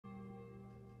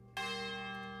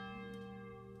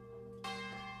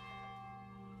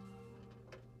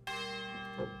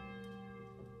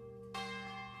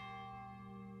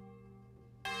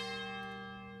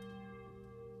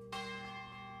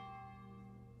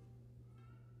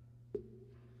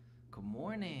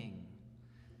morning.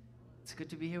 It's good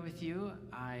to be here with you.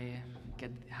 I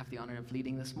have the honor of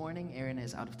leading this morning. Aaron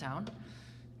is out of town,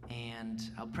 and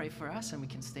I'll pray for us, and we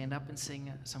can stand up and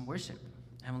sing some worship.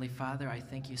 Heavenly Father, I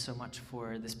thank you so much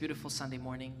for this beautiful Sunday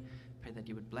morning. Pray that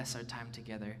you would bless our time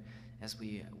together as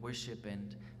we worship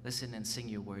and listen and sing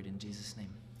your word in Jesus'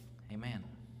 name. Amen.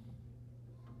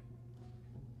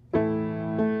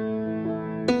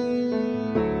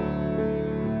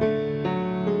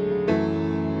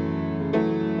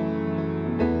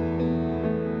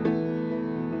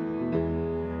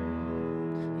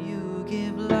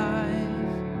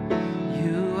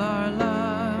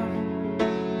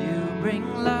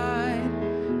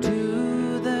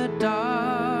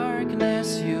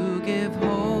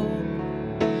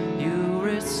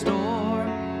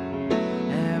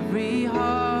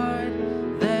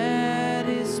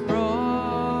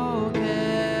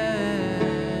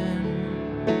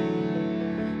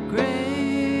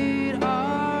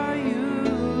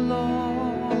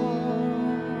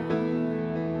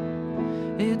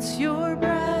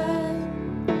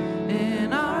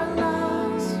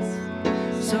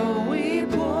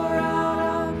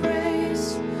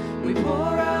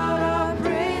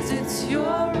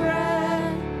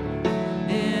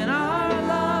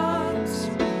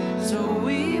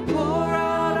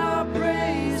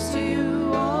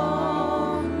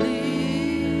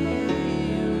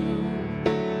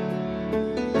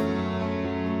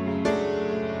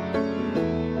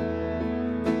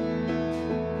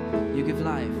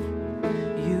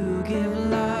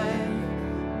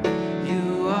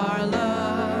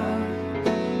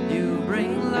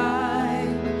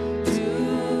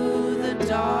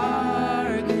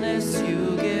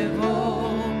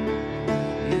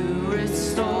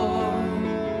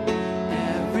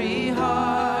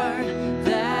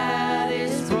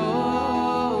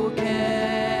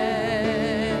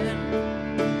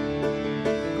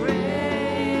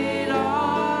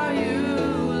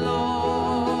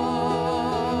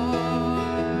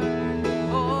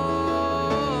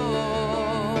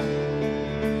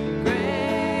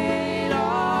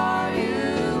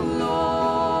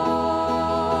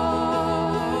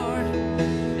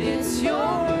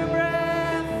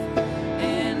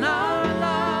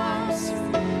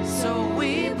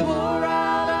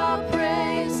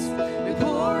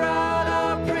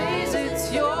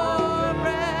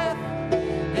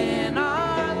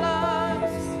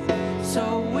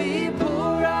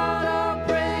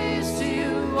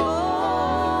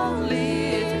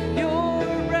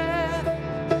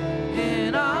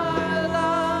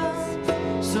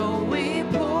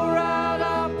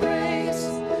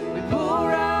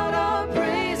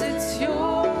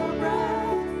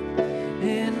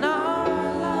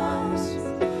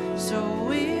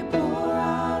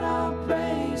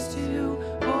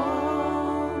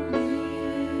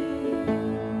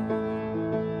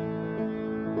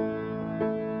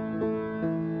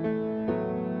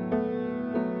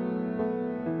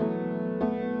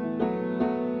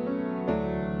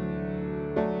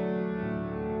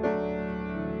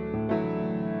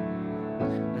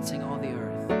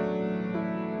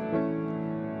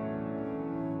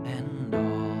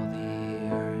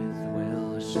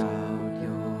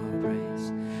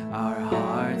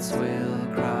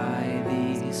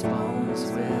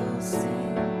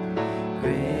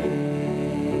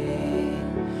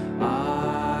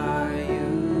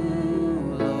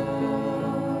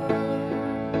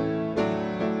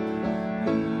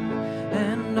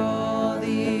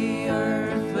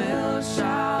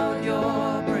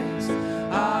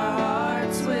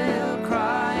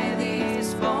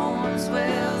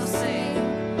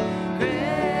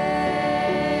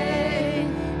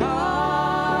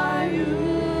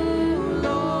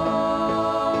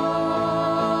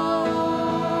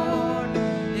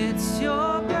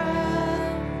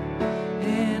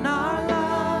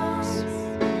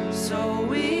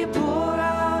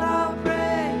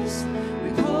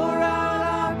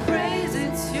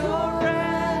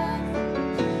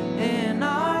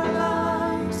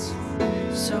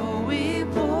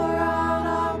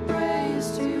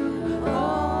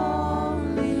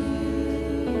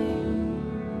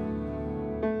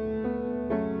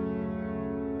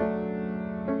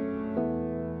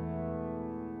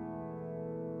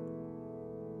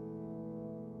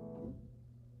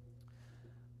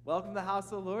 Welcome to the house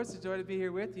of the Lord. It's a joy to be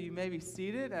here with you. You may be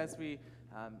seated as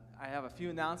I have a few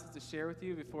announcements to share with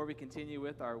you before we continue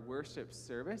with our worship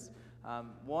service.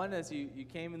 One, as you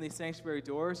came in these sanctuary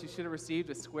doors, you should have received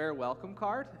a square welcome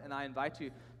card, and I invite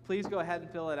you, please go ahead and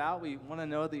fill it out. We want to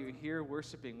know that you're here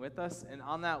worshiping with us, and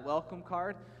on that welcome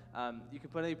card, you can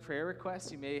put any prayer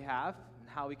requests you may have and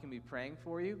how we can be praying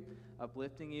for you,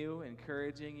 uplifting you,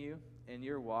 encouraging you, in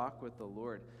your walk with the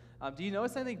Lord. Do you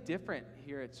notice anything different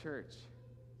here at church?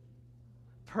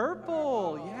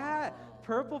 Purple, yeah.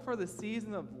 Purple for the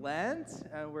season of Lent.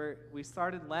 And we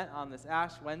started Lent on this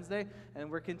Ash Wednesday, and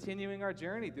we're continuing our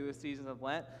journey through the season of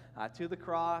Lent to the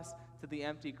cross, to the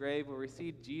empty grave, where we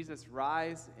see Jesus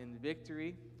rise in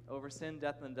victory over sin,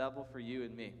 death, and the devil for you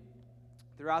and me.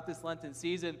 Throughout this Lenten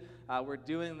season, we're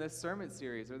doing this sermon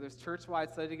series, or this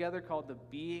church-wide study together called the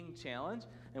Being Challenge,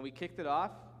 and we kicked it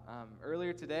off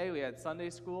earlier today. We had Sunday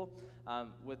school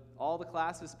with all the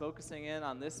classes focusing in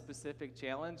on this specific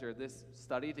challenge or this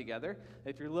study together.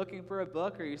 If you're looking for a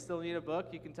book or you still need a book,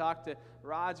 you can talk to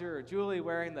Roger or Julie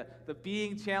wearing the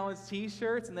Being Challenge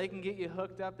t-shirts, and they can get you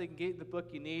hooked up. They can get you the book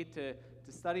you need to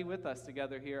study with us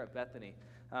together here at Bethany.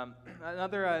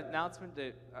 Another announcement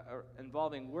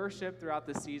involving worship throughout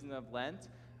the season of Lent.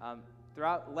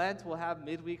 Throughout Lent, we'll have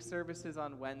midweek services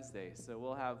on Wednesdays. So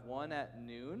we'll have one at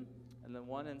noon and then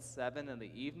one and 7 in the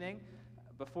evening.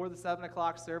 Before the 7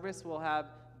 o'clock service, we'll have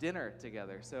dinner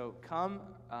together. So come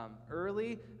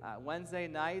early Wednesday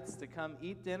nights to come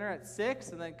eat dinner at 6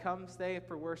 and then come stay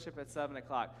for worship at 7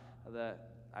 o'clock.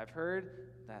 I've heard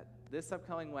that this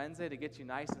upcoming Wednesday, to get you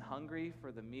nice and hungry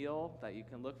for the meal that you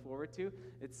can look forward to,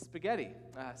 it's spaghetti.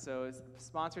 So it's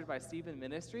sponsored by Stephen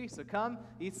Ministry. So come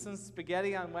eat some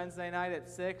spaghetti on Wednesday night at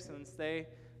 6 and stay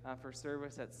for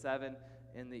service at 7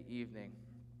 in the evening.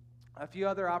 A few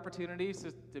other opportunities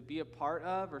to be a part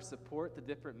of or support the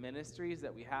different ministries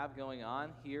that we have going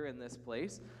on here in this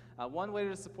place. One way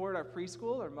to support our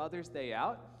preschool or Mother's Day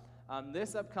Out.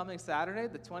 This upcoming Saturday,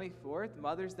 the 24th,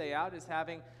 Mother's Day Out is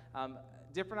having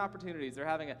different opportunities. They're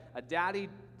having a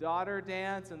daddy-daughter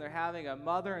dance, and they're having a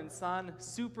mother and son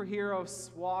superhero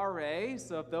soiree.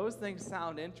 So if those things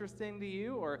sound interesting to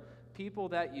you or people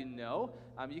that you know,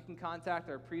 you can contact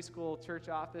our preschool church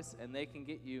office, and they can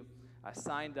get you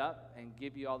signed up and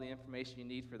give you all the information you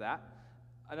need for that.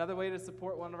 Another way to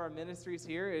support one of our ministries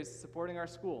here is supporting our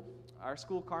school. Our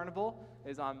school carnival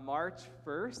is on March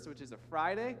 1st, which is a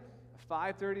Friday,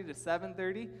 5:30 to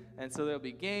 7:30, and so there'll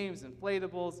be games,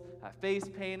 inflatables, face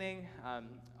painting,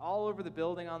 all over the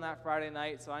building on that Friday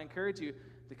night. So I encourage you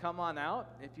to come on out.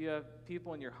 If you have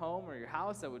people in your home or your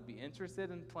house that would be interested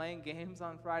in playing games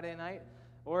on Friday night,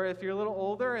 or if you're a little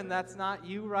older and that's not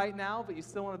you right now, but you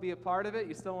still want to be a part of it,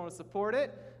 you still want to support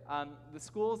it, the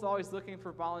school is always looking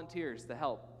for volunteers to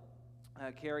help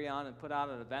carry on and put out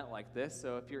an event like this.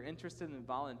 So if you're interested in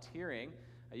volunteering,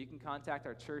 you can contact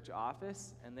our church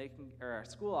office or our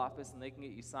school office, and they can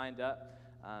get you signed up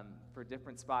for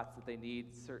different spots that they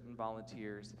need certain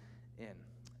volunteers in.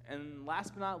 And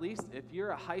last but not least, if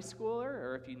you're a high schooler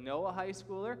or if you know a high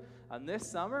schooler, this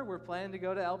summer we're planning to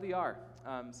go to LBR.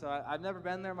 So I've never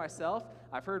been there myself.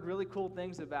 I've heard really cool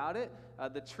things about it.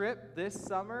 The trip this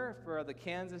summer for the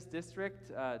Kansas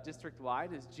district,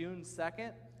 district-wide, is June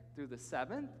 2nd through the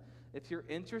 7th. If you're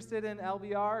interested in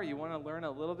LBR or you want to learn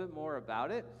a little bit more about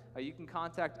it, you can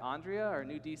contact Andrea, our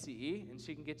new DCE, and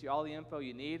she can get you all the info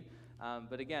you need.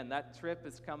 But again, that trip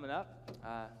is coming up.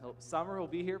 Summer will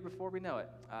be here before we know it.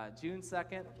 June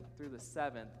 2nd through the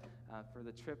 7th for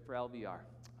the trip for LBR.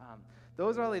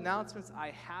 Those are all the announcements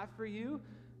I have for you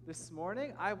this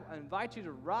morning. I invite you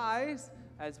to rise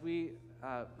as we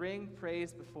bring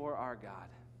praise before our God.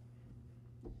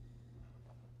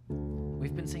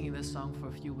 We've been singing this song for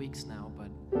a few weeks now, but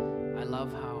I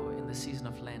love how in the season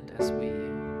of Lent, as we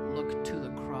look to the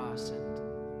cross and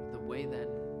the way that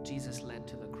Jesus led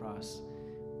to the cross,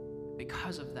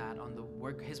 because of that, on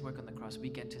his work on the cross, we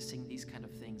get to sing these kind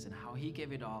of things, and how he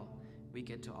gave it all, we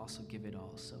get to also give it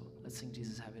all. So let's sing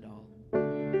Jesus Have It All.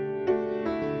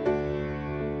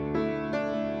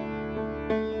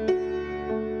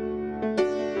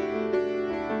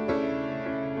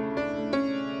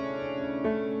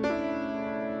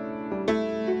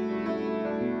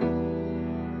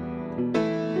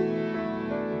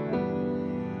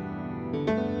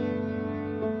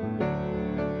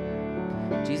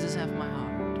 Jesus have my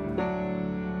heart.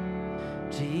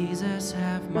 Jesus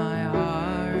have my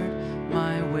heart,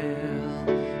 my will,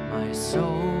 my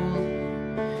soul.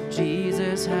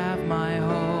 Jesus have my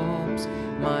hopes,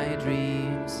 my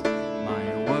dreams,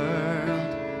 my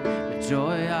world. With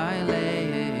joy I lay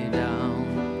it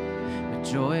down. With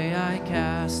joy I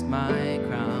cast my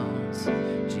crowns.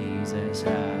 Jesus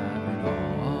have it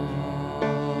all.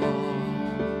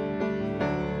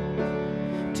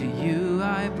 To you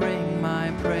I bring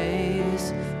my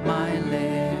praise, my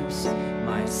lips,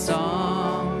 my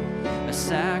song, a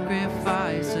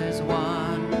sacrifice as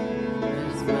one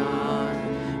is not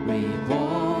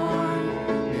reborn.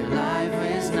 Your life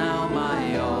is now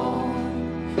my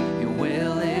own. Your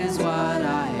will is what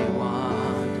I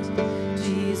want.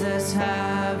 Jesus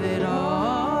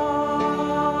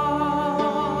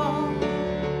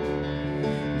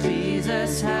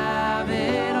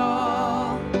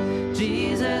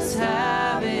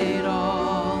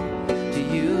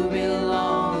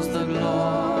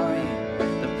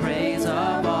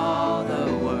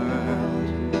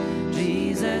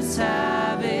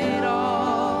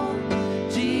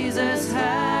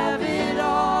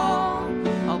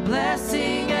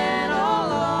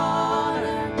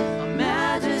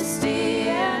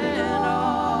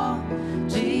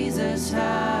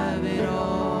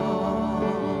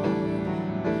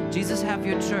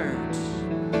church.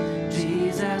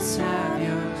 Jesus, have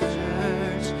your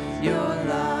church, your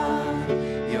love,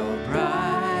 your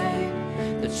bride,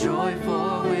 the joy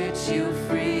for which you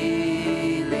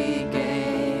freely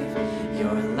gave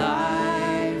your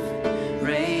life,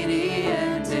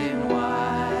 radiant in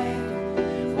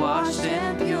white, washed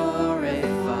and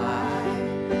purified.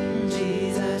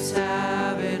 Jesus,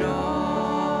 have it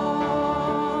all.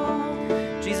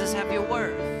 Jesus, have your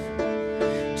worth.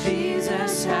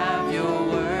 Jesus, have your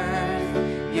worth,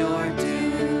 your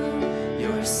due,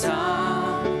 your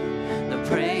song, the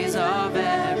praise of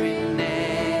every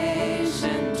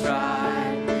nation,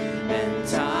 tribe, and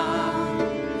tongue.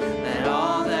 Let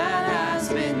all that has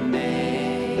been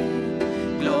made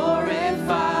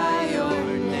glorify your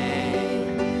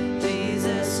name.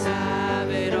 Jesus, have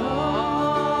it all.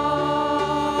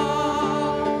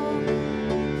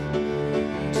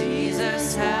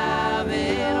 Jesus, have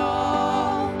it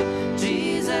all.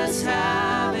 Jesus,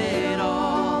 have it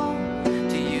all.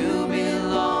 To you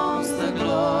belongs the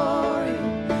glory,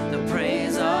 the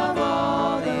praise of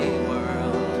all the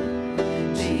world.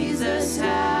 Jesus,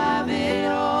 have it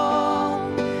all.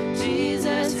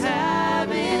 Jesus,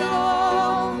 have it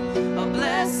all. A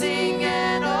blessing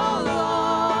and all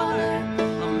honor,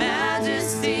 a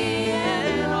majesty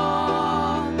and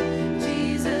all.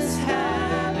 Jesus,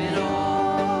 have it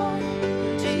all.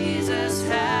 Jesus,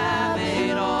 have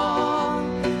it all.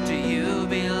 To you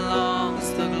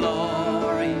belongs the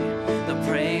glory, the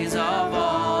praise of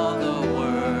all the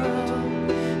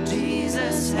world.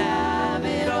 Jesus, have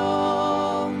it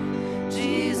all.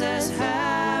 Jesus,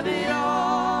 have it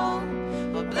all.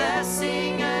 A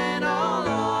blessing and all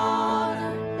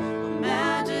honor, a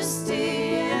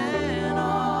majesty and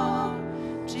all.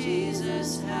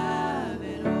 Jesus, have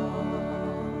it all.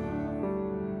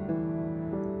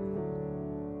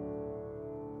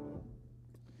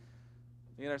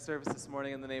 Begin our service this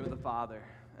morning in the name of the Father,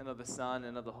 and of the Son,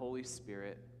 and of the Holy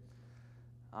Spirit.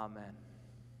 Amen.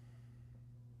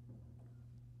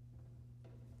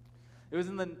 It was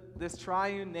in this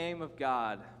triune name of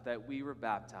God that we were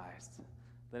baptized,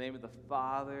 the name of the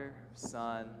Father,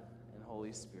 Son, and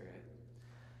Holy Spirit.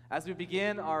 As we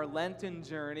begin our Lenten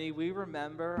journey, we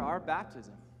remember our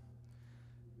baptism.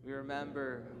 We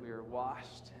remember we were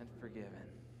washed and forgiven.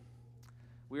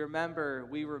 We remember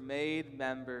we were made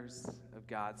members of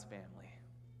God's family.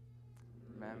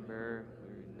 Remember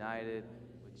we were united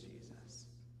with Jesus.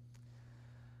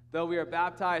 Though we are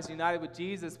baptized, united with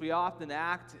Jesus, we often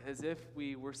act as if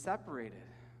we were separated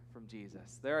from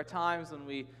Jesus. There are times when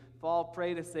we fall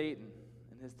prey to Satan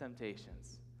and his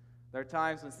temptations. There are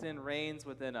times when sin reigns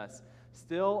within us.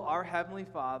 Still, our Heavenly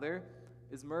Father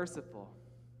is merciful,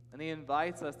 and He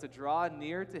invites us to draw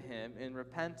near to Him in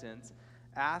repentance,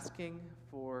 asking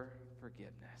for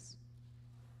forgiveness.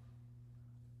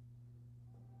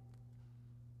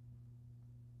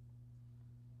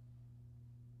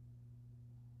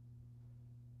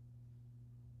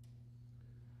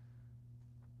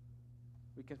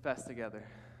 We confess together.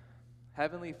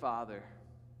 Heavenly Father,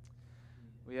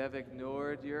 we have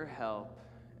ignored your help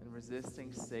in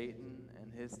resisting Satan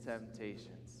and his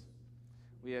temptations.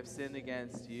 We have sinned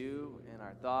against you in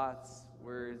our thoughts,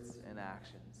 words, and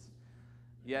actions.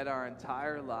 Yet our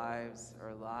entire lives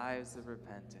are lives of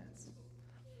repentance.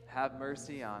 Have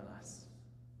mercy on us.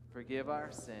 Forgive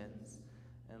our sins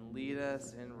and lead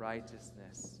us in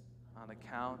righteousness on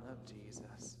account of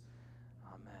Jesus.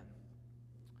 Amen.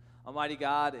 Almighty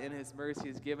God, in his mercy,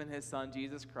 has given his Son,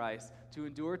 Jesus Christ, to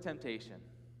endure temptation,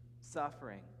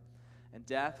 suffering, and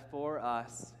death for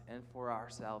us and for our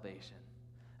salvation.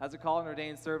 As a called and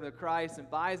ordained servant of Christ, and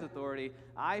by his authority,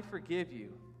 I forgive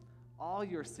you all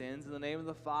your sins in the name of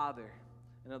the Father,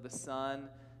 and of the Son,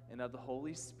 and of the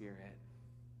Holy Spirit.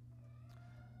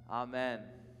 Amen.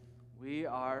 We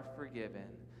are forgiven.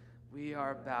 We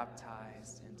are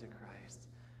baptized into Christ.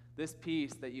 This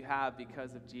peace that you have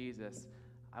because of Jesus,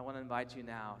 I want to invite you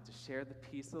now to share the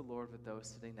peace of the Lord with those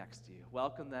sitting next to you.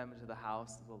 Welcome them into the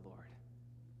house of the Lord.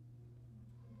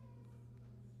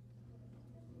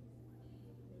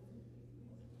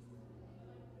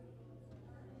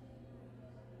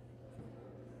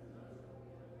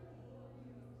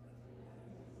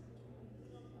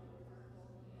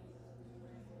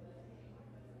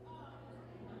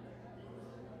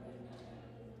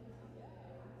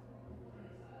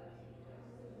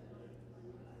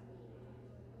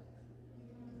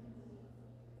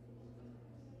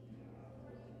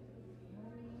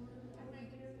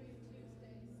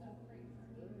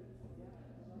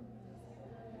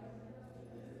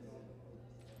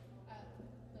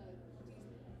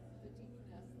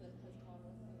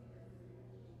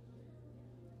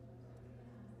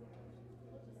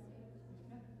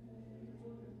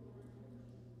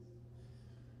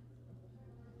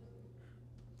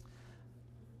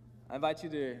 I invite you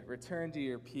to return to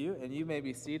your pew, and you may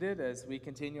be seated as we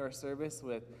continue our service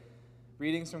with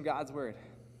readings from God's Word.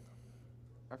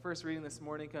 Our first reading this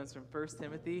morning comes from 1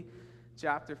 Timothy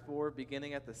chapter 4,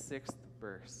 beginning at the 6th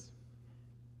verse.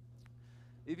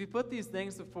 If you put these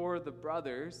things before the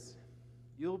brothers,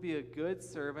 you'll be a good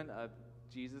servant of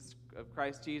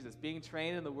Christ Jesus, being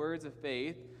trained in the words of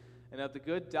faith and of the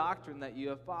good doctrine that you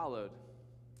have followed.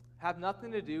 Have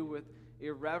nothing to do with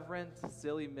irreverent,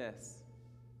 silly myths.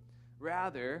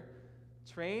 Rather,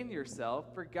 train yourself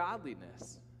for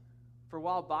godliness. For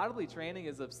while bodily training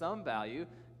is of some value,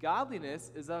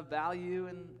 godliness is of value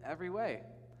in every way,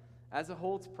 as it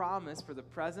holds promise for the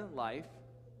present life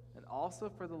and also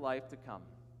for the life to come.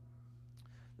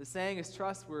 The saying is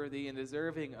trustworthy and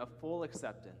deserving of full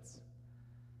acceptance.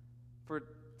 For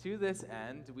to this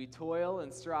end we toil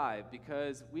and strive,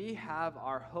 because we have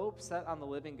our hope set on the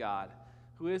living God,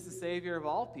 who is the Savior of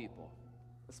all people,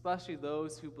 especially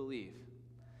those who believe.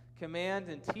 Command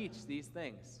and teach these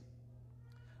things.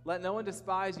 Let no one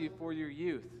despise you for your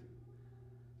youth,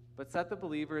 but set the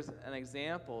believers an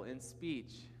example in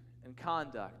speech, in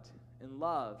conduct, in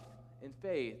love, in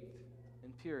faith,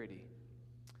 in purity.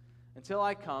 Until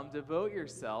I come, devote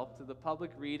yourself to the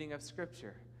public reading of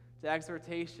Scripture, to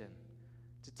exhortation,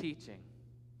 to teaching.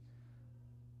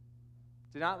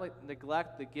 Do not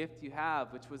neglect the gift you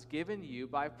have, which was given you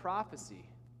by prophecy,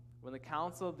 when the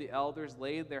council of the elders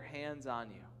laid their hands on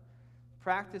you.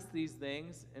 Practice these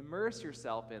things, immerse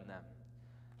yourself in them,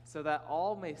 so that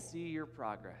all may see your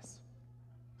progress.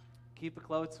 Keep a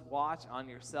close watch on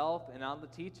yourself and on the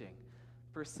teaching.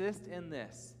 Persist in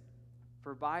this,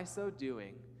 for by so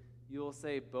doing, you will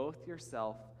save both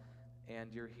yourself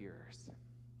and your hearers.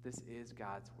 This is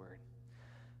God's word.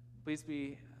 Please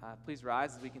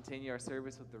rise as we continue our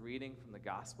service with the reading from the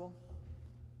gospel.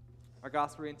 Our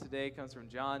gospel reading today comes from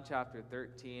John chapter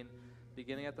 13,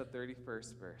 beginning at the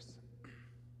 31st verse.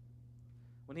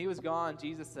 When he was gone,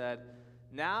 Jesus said,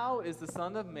 "Now is the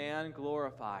Son of Man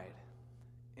glorified,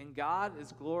 and God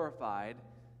is glorified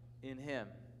in him.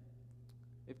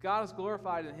 If God is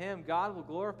glorified in him, God will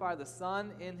glorify the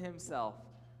Son in himself,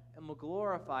 and will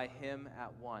glorify him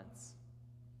at once.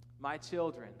 My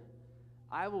children,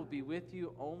 I will be with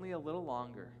you only a little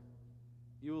longer.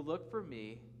 You will look for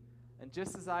me, and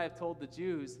just as I have told the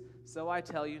Jews, so I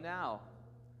tell you now.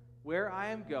 Where I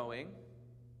am going,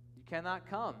 you cannot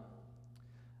come.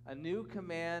 A new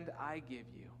command I give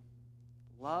you.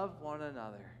 Love one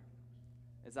another.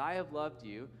 As I have loved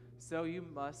you, so you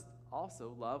must also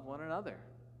love one another.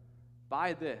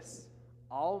 By this,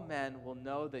 all men will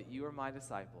know that you are my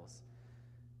disciples,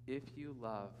 if you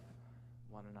love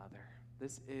one another."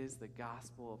 This is the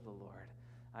gospel of the Lord.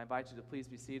 I invite you to please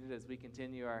be seated as we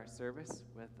continue our service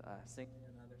with singing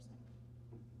another song.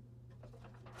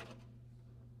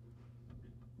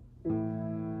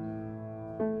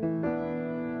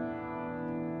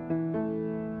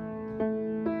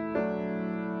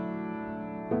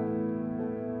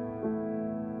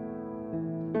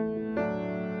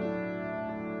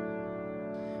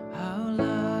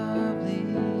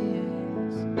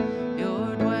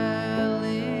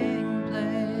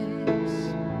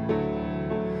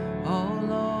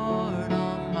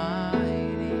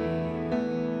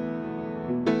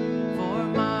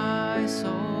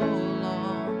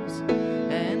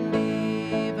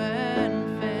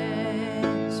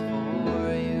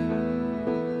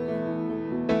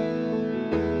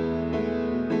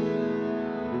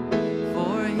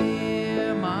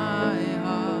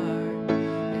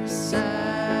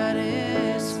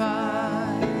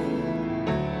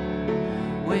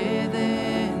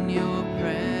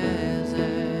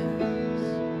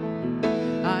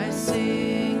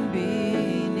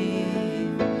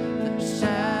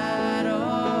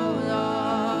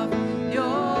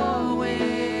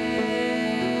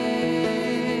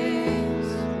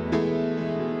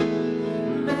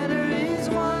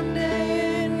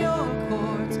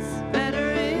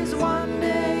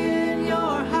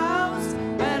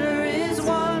 Better is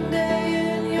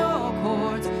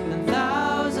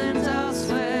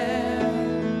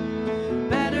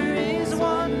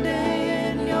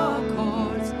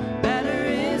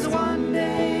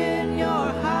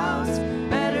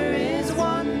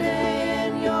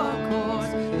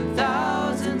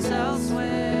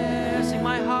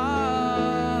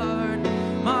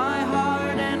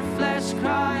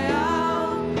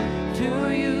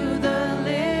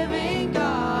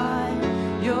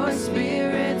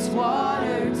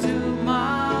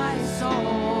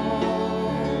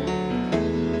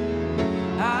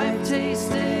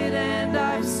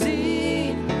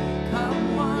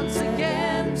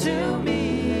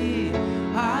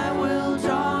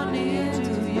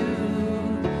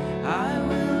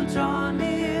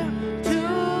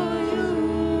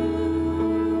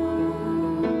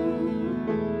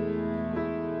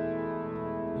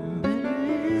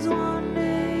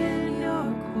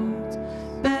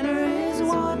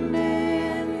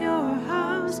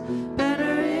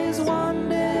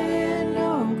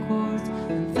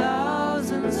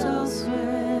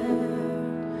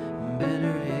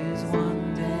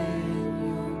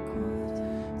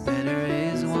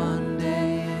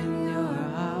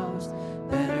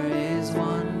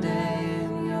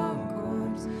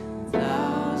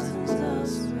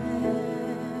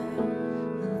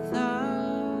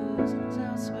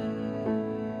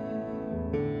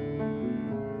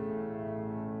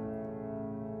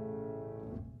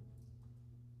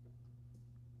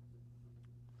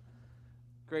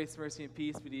Grace, mercy, and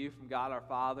peace be to you from God our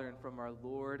Father and from our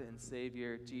Lord and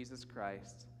Savior, Jesus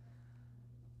Christ.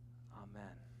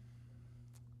 Amen.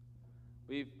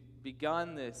 We've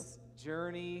begun this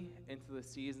journey into the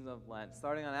season of Lent.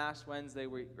 Starting on Ash Wednesday,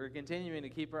 we're continuing to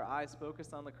keep our eyes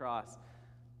focused on the cross,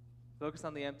 focused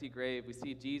on the empty grave. We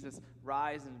see Jesus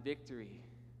rise in victory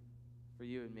for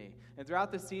you and me. And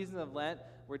throughout the season of Lent,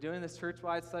 we're doing this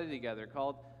church-wide study together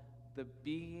called the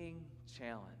Being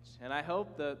Challenge. And I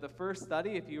hope the first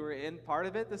study, if you were in part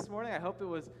of it this morning, I hope it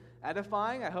was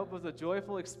edifying. I hope it was a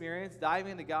joyful experience,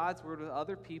 diving into God's Word with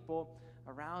other people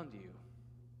around you.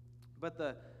 But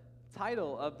the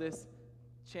title of this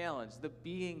challenge, the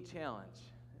Being Challenge,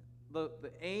 the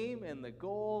aim and the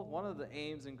goal, one of the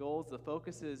aims and goals, the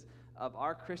focuses of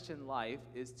our Christian life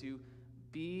is to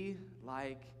be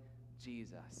like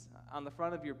Jesus. On the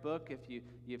front of your book, if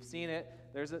you've seen it,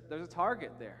 there's a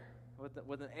target there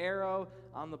with an arrow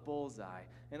on the bullseye.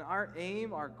 And our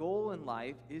aim, our goal in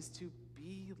life is to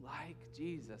be like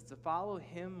Jesus, to follow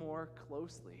him more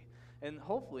closely. And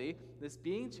hopefully, this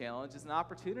Being Challenge is an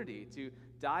opportunity to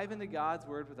dive into God's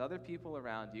Word with other people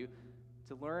around you,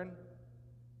 to learn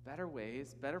better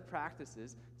ways, better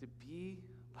practices, to be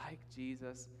like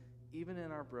Jesus, even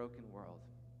in our broken world.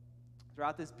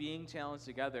 Throughout this Being Challenge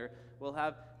together, we'll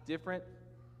have different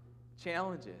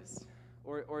challenges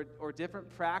or different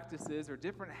practices or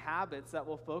different habits that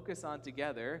we'll focus on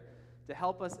together to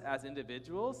help us as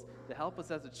individuals, to help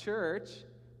us as a church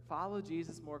follow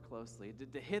Jesus more closely,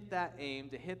 to hit that aim,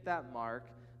 to hit that mark,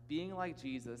 being like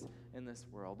Jesus in this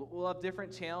world. We'll have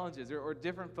different challenges or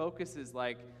different focuses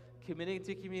like committing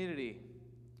to community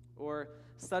or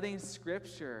studying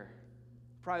Scripture,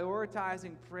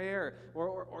 prioritizing prayer,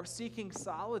 or seeking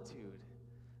solitude.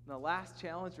 And the last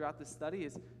challenge throughout the study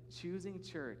is choosing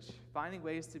church, finding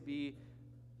ways to be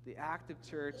the active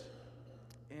church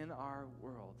in our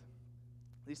world.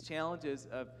 These challenges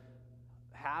of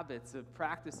habits, of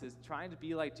practices, trying to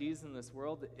be like Jesus in this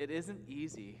world, it isn't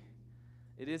easy.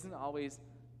 It isn't always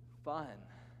fun.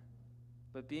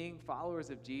 But being followers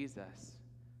of Jesus,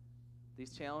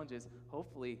 these challenges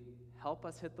hopefully help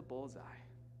us hit the bullseye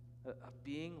of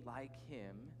being like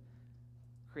him,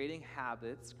 creating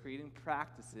habits, creating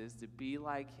practices to be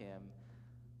like him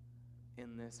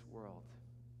in this world.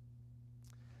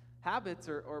 Habits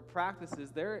or practices,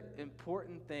 they're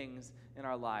important things in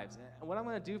our lives. And what I'm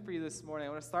going to do for you this morning,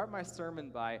 I'm going to start my sermon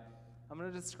by, I'm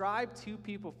going to describe two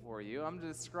people for you. I'm going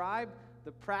to describe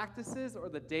the practices or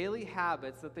the daily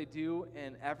habits that they do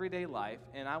in everyday life.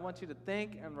 And I want you to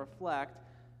think and reflect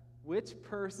which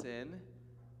person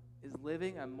is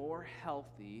living a more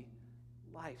healthy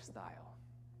lifestyle.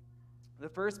 The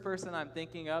first person I'm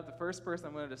thinking of, the first person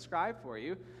I'm going to describe for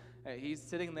you, he's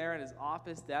sitting there at his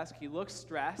office desk. He looks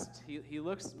stressed. He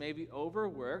looks maybe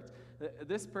overworked.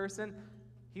 This person,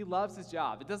 he loves his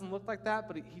job. It doesn't look like that,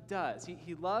 but he does.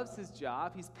 He loves his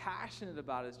job. He's passionate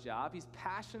about his job. He's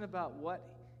passionate about what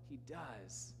he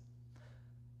does.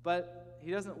 But he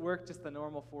doesn't work just the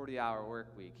normal 40-hour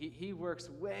work week. He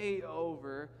works way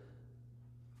over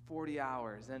 40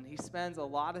 hours, and he spends a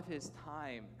lot of his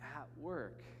time at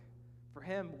work. For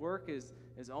him, work is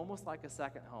almost like a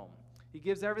second home. He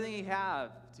gives everything he has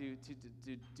to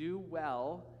do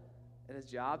well in his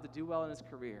job, to do well in his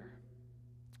career.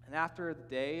 And after a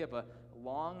day of a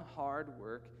long, hard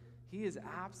work, he is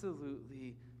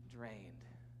absolutely drained.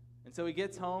 And so he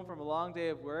gets home from a long day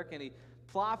of work, and he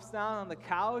plops down on the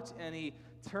couch, and he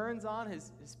turns on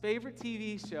his favorite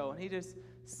TV show, and he just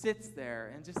sits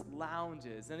there and just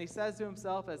lounges. And he says to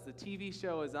himself as the TV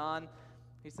show is on,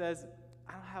 he says,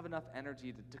 I don't have enough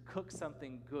energy to cook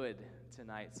something good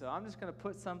tonight, so I'm just going to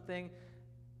put something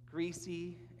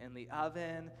greasy in the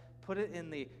oven, put it in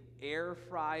the air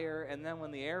fryer, and then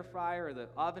when the air fryer or the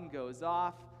oven goes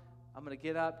off, I'm going to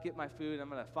get up, get my food, I'm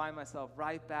going to find myself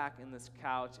right back in this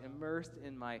couch, immersed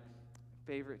in my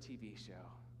favorite TV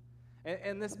show.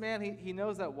 And this man, he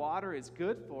knows that water is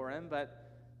good for him,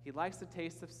 but he likes the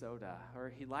taste of soda,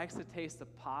 or he likes the taste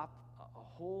of pop a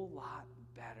whole lot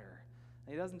better.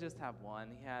 And he doesn't just have one,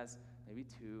 he has maybe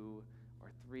 2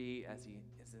 or 3 as he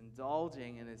is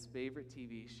indulging in his favorite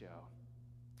TV show.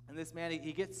 And this man,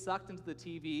 he gets sucked into the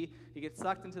TV, he gets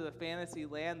sucked into the fantasy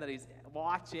land that he's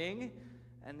watching,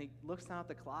 and he looks down at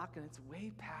the clock, and it's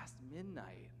way past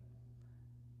midnight.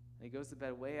 And he goes to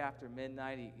bed way after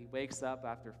midnight. He wakes up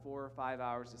after 4 or 5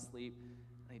 hours of sleep,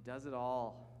 and he does it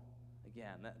all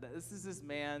again. This is this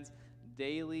man's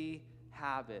daily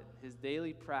habit, his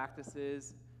daily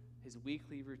practices, his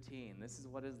weekly routine. This is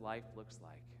what his life looks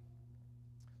like.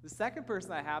 The second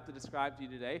person I have to describe to you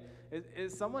today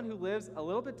is someone who lives a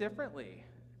little bit differently.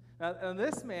 Now, and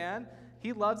this man,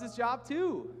 he loves his job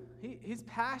too. He's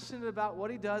passionate about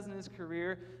what he does in his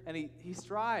career, and he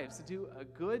strives to do a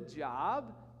good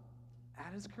job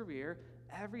at his career.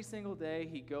 Every single day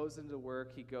he goes into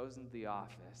work, he goes into the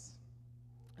office.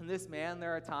 And this man,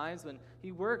 there are times when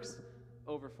he works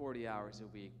over 40 hours a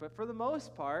week. But for the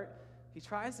most part, he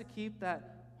tries to keep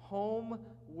that home,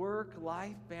 work,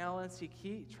 life balance.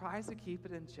 He tries to keep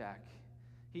it in check.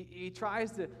 He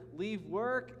tries to leave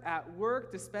work at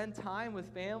work to spend time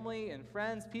with family and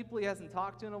friends, people he hasn't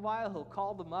talked to in a while. He'll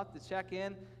call them up to check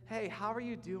in. Hey, how are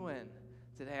you doing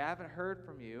today? I haven't heard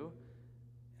from you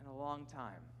in a long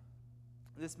time.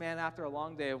 This man, after a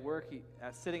long day of work,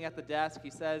 sitting at the desk, he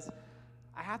says,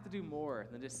 I have to do more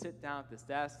than just sit down at this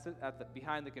desk,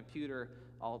 behind the computer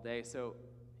all day. So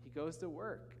he goes to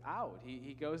work out.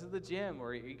 He goes to the gym,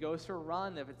 or he goes for a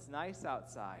run if it's nice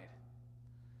outside.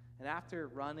 And after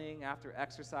running, after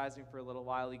exercising for a little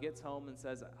while, he gets home and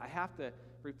says, I have to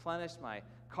replenish my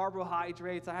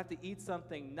carbohydrates. I have to eat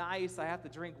something nice. I have to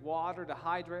drink water to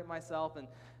hydrate myself. And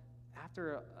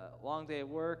after a long day of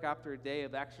work, after a day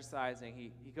of exercising,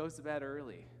 he goes to bed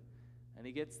early. And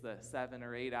he gets the 7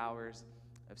 or 8 hours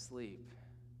of sleep.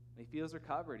 And he feels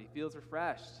recovered. He feels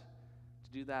refreshed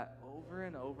to do that over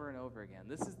and over and over again.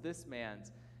 This is this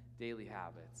man's daily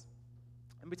habits.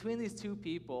 And between these two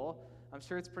people, I'm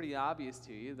sure it's pretty obvious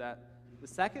to you that the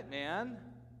second man,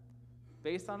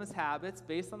 based on his habits,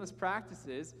 based on his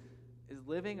practices, is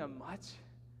living a much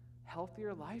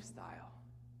healthier lifestyle.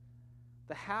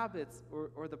 The habits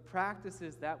or the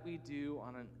practices that we do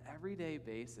on an everyday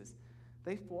basis,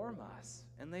 they form us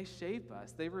and they shape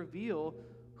us. They reveal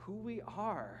who we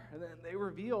are, and they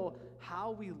reveal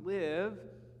how we live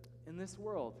in this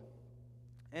world.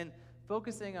 And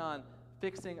focusing on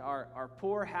fixing our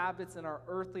poor habits in our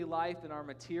earthly life and our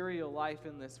material life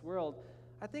in this world,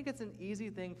 I think it's an easy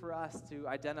thing for us to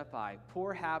identify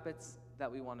poor habits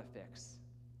that we want to fix.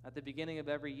 At the beginning of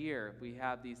every year, we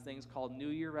have these things called New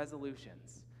Year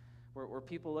resolutions, where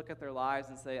people look at their lives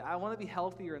and say, I want to be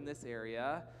healthier in this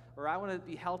area, or I want to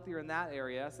be healthier in that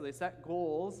area. So they set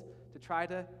goals to try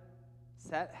to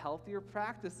set healthier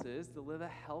practices to live a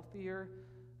healthier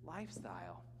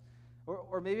lifestyle.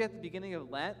 Or maybe at the beginning of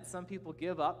Lent, some people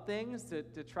give up things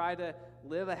to try to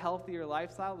live a healthier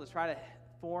lifestyle, to try to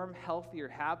form healthier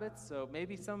habits. So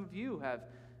maybe some of you have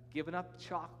given up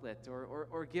chocolate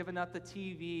or given up the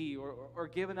TV or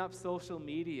given up social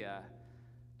media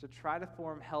to try to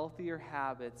form healthier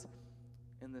habits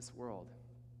in this world.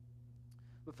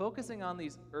 But focusing on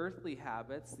these earthly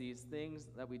habits, these things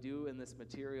that we do in this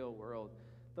material world,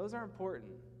 those are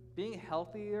important. Being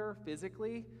healthier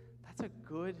physically, that's a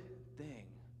good thing.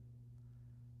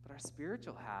 But our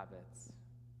spiritual habits,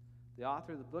 the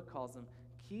author of the book calls them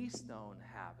keystone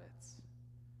habits.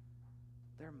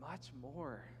 They're much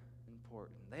more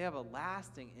important. They have a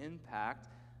lasting impact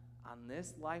on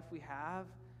this life we have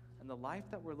and the life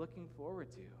that we're looking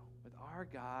forward to with our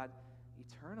God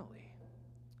eternally.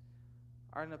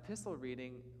 Our epistle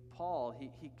reading, Paul,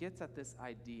 he gets at this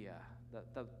idea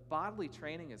that the bodily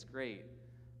training is great,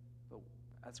 but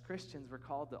as Christians, we're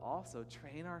called to also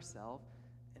train ourselves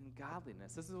in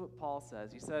godliness. This is what Paul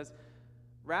says. He says,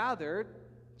 rather,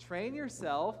 train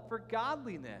yourself for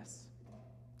godliness.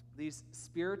 These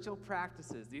spiritual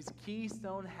practices, these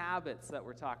keystone habits that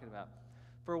we're talking about.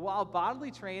 For while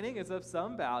bodily training is of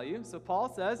some value, so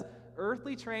Paul says,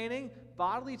 earthly training,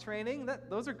 bodily training,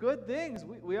 those are good things.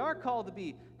 We are called to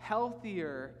be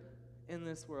healthier in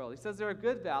this world. He says they're a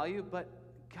good value, but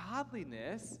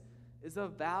godliness is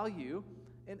of value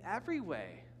in every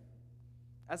way,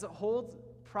 as it holds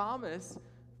promise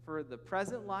for the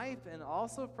present life and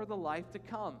also for the life to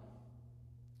come.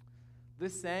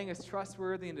 This saying is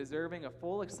trustworthy and deserving of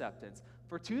full acceptance.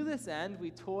 For to this end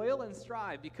we toil and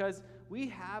strive, because we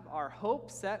have our hope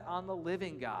set on the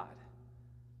living God,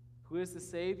 who is the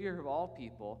Savior of all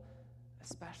people,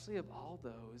 especially of all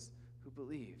those who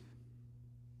believe.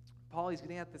 Paul, he's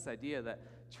getting at this idea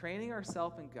that training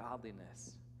ourselves in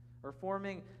godliness, or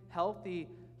forming healthy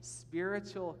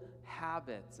spiritual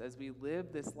habits as we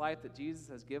live this life that Jesus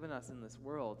has given us in this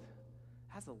world,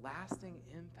 has a lasting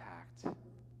impact.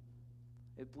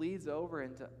 It bleeds over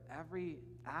into every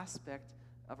aspect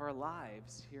of our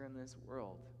lives here in this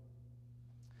world.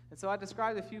 And so I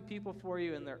described a few people for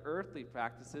you in their earthly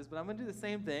practices, but I'm going to do the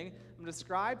same thing. I'm going to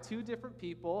describe two different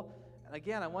people. And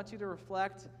again, I want you to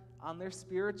reflect on their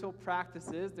spiritual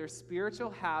practices, their spiritual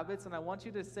habits, and I want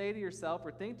you to say to yourself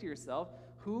or think to yourself,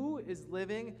 who is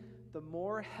living the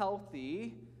more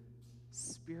healthy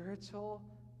spiritual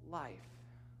life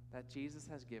that Jesus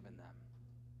has given them?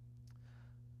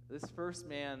 This first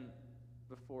man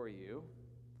before you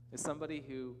is somebody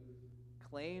who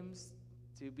claims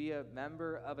to be a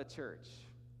member of a church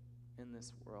in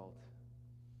this world.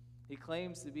 He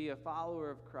claims to be a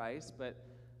follower of Christ, but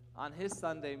on his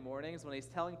Sunday mornings, when he's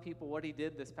telling people what he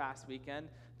did this past weekend,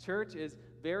 church is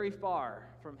very far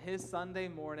from his Sunday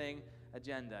morning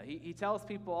agenda. He tells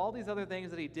people all these other things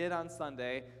that he did on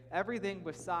Sunday, everything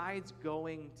besides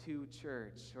going to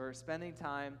church or spending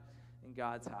time in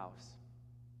God's house.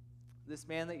 This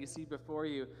man that you see before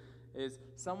you is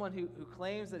someone who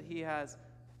claims that he has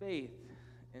faith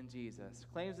in Jesus,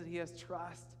 claims that he has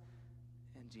trust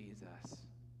in Jesus.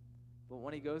 But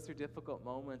when he goes through difficult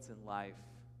moments in life,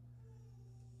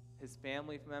 his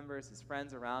family members, his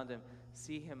friends around him,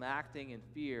 see him acting in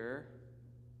fear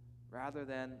rather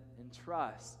than in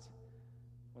trust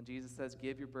when Jesus says,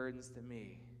 "Give your burdens to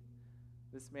me."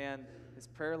 This man, his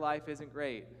prayer life isn't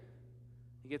great.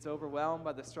 He gets overwhelmed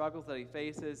by the struggles that he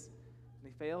faces,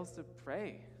 and he fails to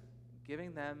pray,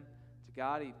 giving them to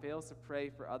God. He fails to pray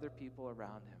for other people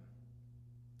around him.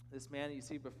 This man that you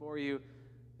see before you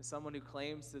is someone who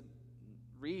claims to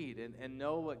read and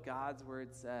know what God's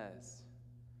word says.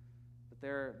 But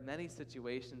there are many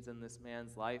situations in this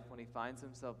man's life when he finds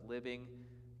himself living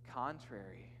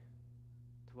contrary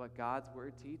to what God's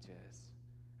word teaches,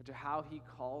 or to how he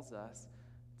calls us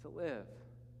to live.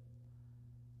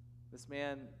 This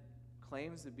man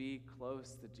claims to be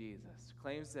close to Jesus,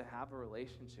 claims to have a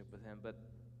relationship with him, but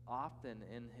often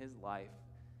in his life,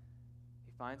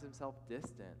 he finds himself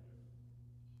distant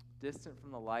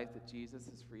from the life that Jesus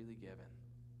has freely given.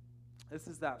 This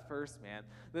is that first man.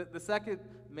 The second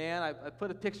man, I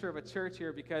put a picture of a church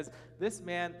here because this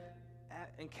man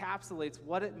encapsulates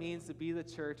what it means to be the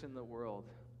church in the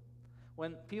world.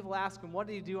 When people ask him, "What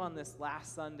did you do on this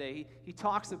last Sunday?" he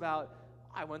talks about,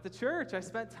 "I went to church. I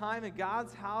spent time in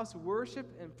God's house,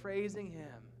 worship and praising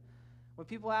him." When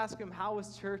people ask him, "How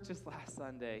was church this last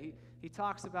Sunday?" he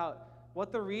talks about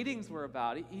what the readings were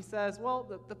about. He says, "Well,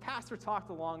 the pastor talked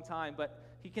a long time, but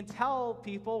he can tell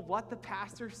people what the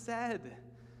pastor said."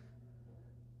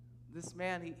 This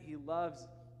man, he loves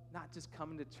not just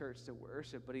coming to church to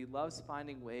worship, but he loves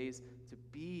finding ways to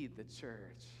be the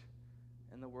church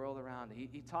and the world around him.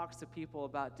 He talks to people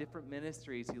about different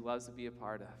ministries he loves to be a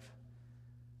part of.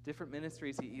 Different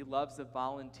ministries he loves to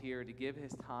volunteer, to give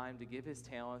his time, to give his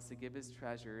talents, to give his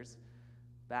treasures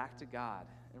back to God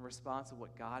in response to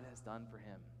what God has done for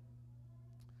him.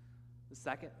 The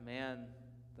second man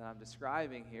that I'm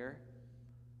describing here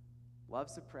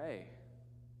loves to pray.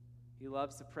 He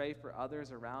loves to pray for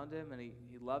others around him, and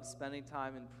he loves spending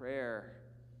time in prayer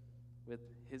with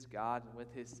his God and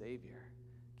with his Savior,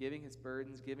 giving his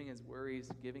burdens, giving his worries,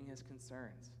 giving his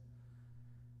concerns.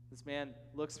 This man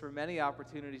looks for many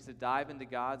opportunities to dive into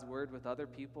God's word with other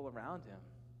people around him.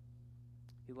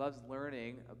 He loves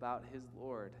learning about his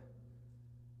Lord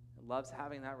and loves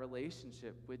having that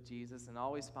relationship with Jesus, and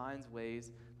always finds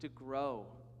ways to grow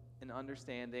in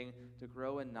understanding, to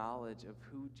grow in knowledge of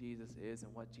who Jesus is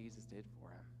and what Jesus did for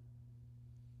him.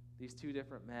 These two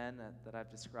different men that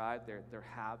I've described, their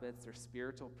habits, their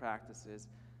spiritual practices,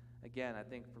 again, I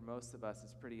think for most of us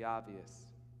it's pretty obvious.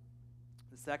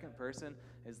 The second person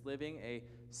is living a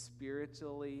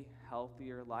spiritually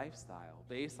healthier lifestyle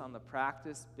based on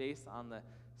the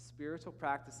spiritual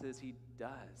practices he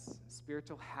does,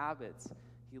 spiritual habits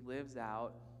he lives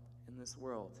out in this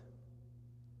world.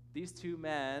 These two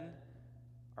men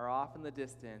are off in the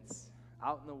distance,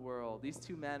 out in the world. These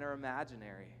two men are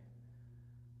imaginary.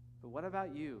 But what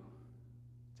about you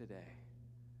today?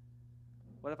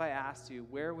 What if I asked you,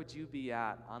 where would you be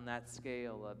at on that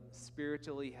scale of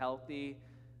spiritually healthy,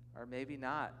 or maybe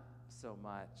not so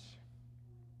much?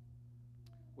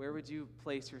 Where would you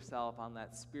place yourself on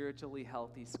that spiritually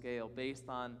healthy scale based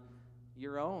on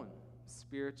your own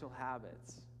spiritual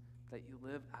habits that you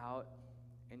live out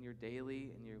in your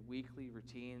daily and your weekly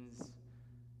routines,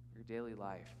 your daily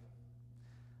life?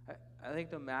 I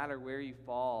think no matter where you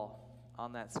fall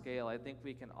on that scale, I think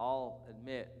we can all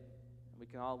admit, we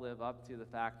can all live up to the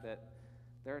fact that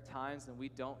there are times when we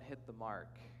don't hit the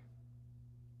mark,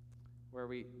 where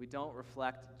we don't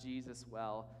reflect Jesus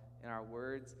well in our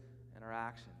words and our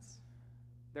actions.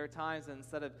 There are times that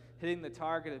instead of hitting the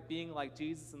target of being like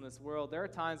Jesus in this world, there are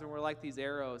times when we're like these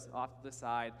arrows off to the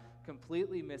side,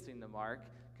 completely missing the mark,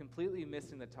 completely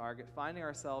missing the target, finding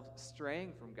ourselves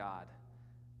straying from God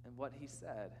and what he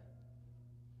said.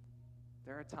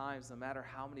 There are times, no matter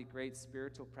how many great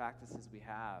spiritual practices we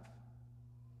have,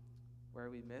 where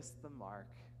we miss the mark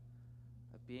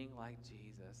of being like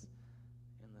Jesus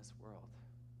in this world.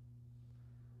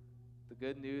 The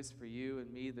good news for you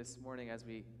and me this morning as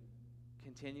we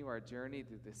continue our journey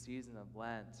through the season of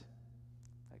Lent,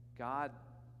 that God,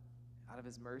 out of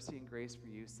his mercy and grace for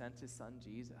you, sent his son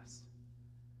Jesus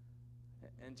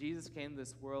And Jesus came to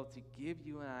this world to give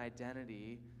you an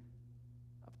identity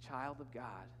of child of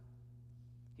God.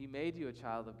 He made you a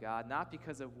child of God, not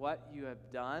because of what you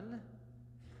have done,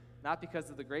 not because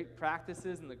of the great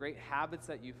practices and the great habits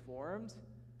that you formed,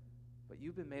 but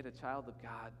you've been made a child of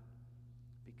God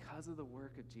because of the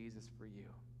work of Jesus for you.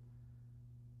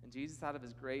 And Jesus, out of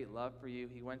his great love for you,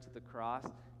 he went to the cross,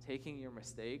 taking your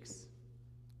mistakes,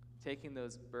 taking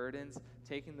those burdens,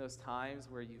 taking those times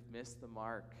where you've missed the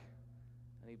mark,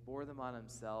 and he bore them on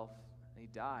himself, and he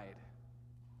died.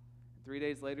 And 3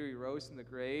 days later, he rose from the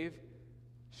grave,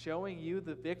 showing you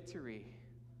the victory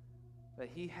that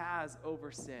he has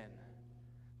over sin,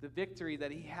 the victory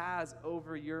that he has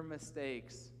over your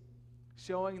mistakes,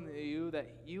 showing you that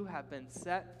you have been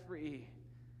set free.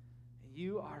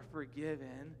 You are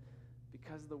forgiven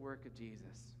because of the work of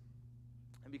Jesus.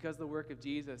 And because of the work of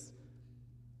Jesus,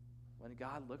 when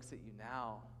God looks at you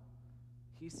now,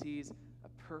 he sees a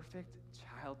perfect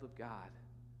child of God,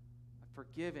 a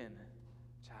forgiven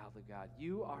child of God.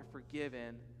 You are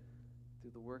forgiven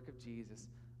through the work of Jesus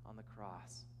on the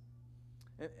cross.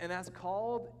 And as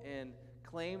called and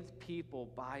claimed people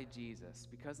by Jesus,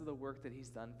 because of the work that he's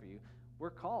done for you,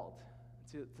 we're called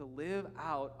to live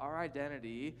out our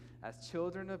identity as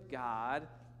children of God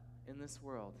in this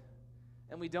world.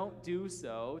 And we don't do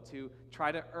so to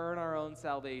try to earn our own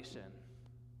salvation.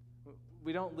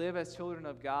 We don't live as children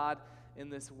of God in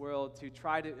this world to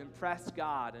try to impress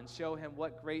God and show him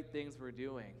what great things we're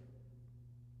doing.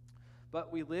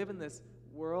 But we live in this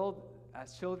world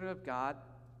as children of God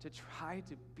to try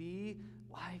to be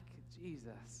like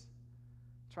Jesus.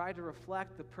 Try to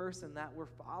reflect the person that we're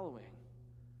following.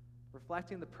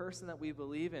 Reflecting the person that we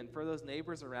believe in. For those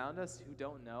neighbors around us who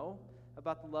don't know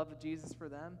about the love of Jesus for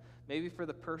them, maybe for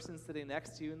the person sitting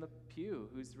next to you in the pew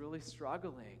who's really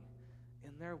struggling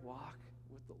in their walk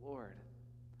with the Lord.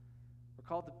 We're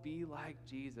called to be like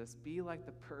Jesus. Be like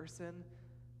the person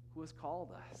who has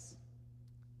called us.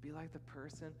 Be like the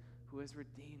person who has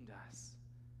redeemed us.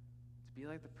 To be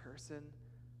like the person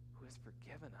who has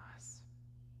forgiven us.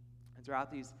 And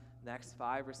throughout these next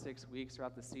 5 or 6 weeks,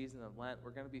 throughout the season of Lent,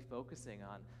 we're going to be focusing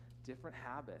on different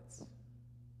habits,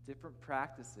 different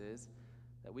practices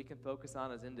that we can focus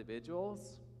on as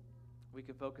individuals, we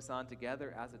can focus on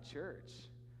together as a church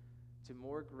to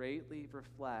more greatly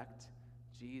reflect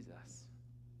Jesus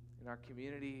in our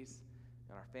communities,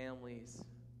 in our families,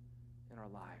 in our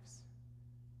lives.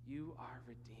 You are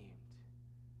redeemed.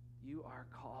 You are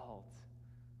called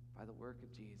by the work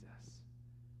of Jesus.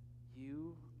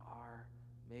 You are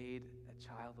made a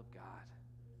child of God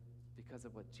because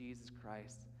of what Jesus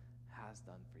Christ has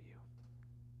done for you.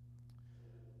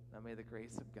 Now may the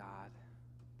grace of God,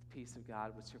 the peace of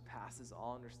God, which surpasses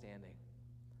all understanding,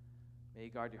 may you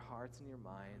guard your hearts and your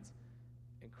minds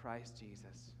in Christ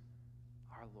Jesus,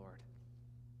 our Lord.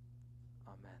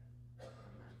 Amen.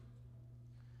 Amen.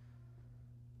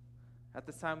 At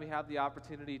this time, we have the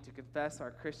opportunity to confess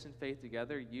our Christian faith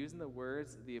together using the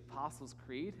words of the Apostles'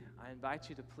 Creed. I invite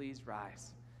you to please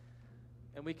rise.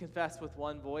 And we confess with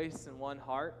one voice and one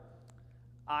heart,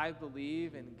 I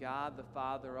believe in God the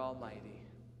Father Almighty,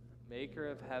 maker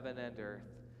of heaven and earth,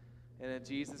 and in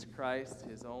Jesus Christ,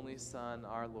 his only Son,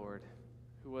 our Lord,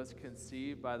 who was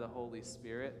conceived by the Holy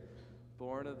Spirit,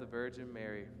 born of the Virgin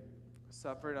Mary,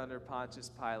 suffered under Pontius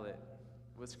Pilate,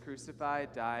 was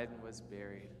crucified, died, and was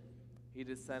buried. He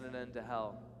descended into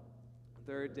hell.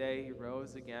 The third day he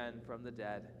rose again from the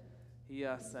dead. He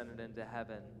ascended into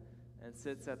heaven and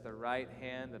sits at the right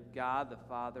hand of God the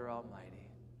Father Almighty.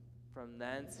 From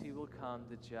thence he will come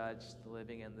to judge the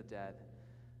living and the dead.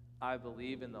 I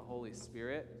believe in the Holy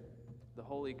Spirit, the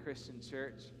holy Christian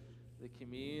church, the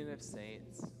communion of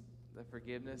saints, the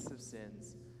forgiveness of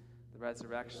sins, the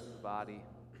resurrection of the body,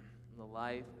 and the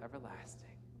life everlasting.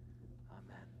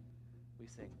 Amen. We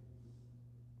sing.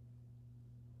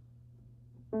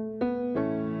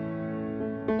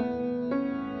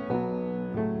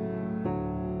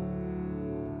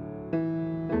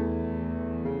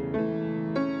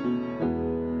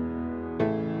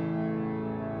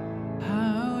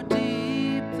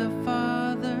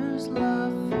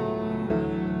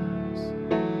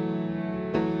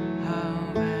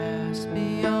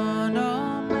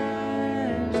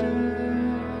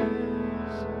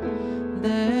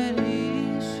 That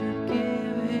he should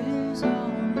give his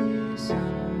only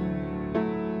Son.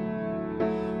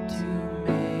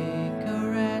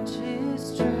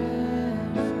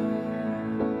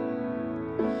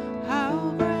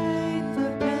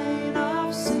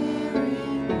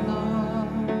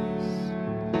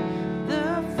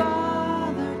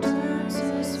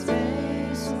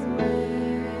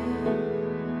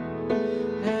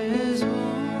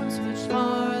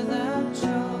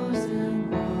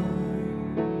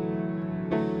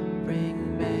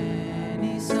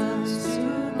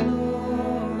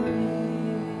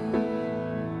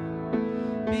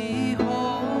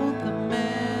 Behold the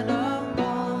man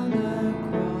upon the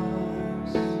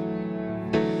cross,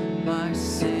 my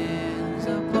sins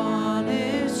upon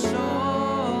his shoulders.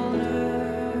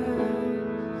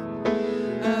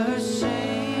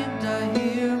 Ashamed, I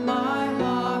hear my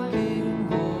mocking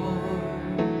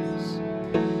voice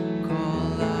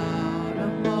call out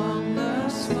among the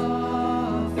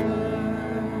scoffers.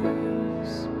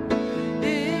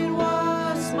 It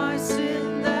was my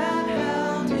sin that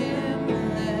held him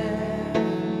there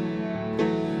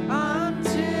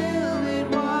until it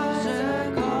was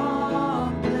accomplished.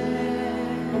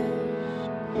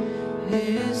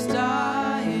 His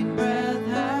dying breath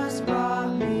has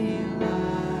brought me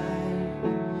life.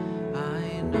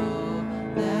 I know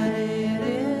that it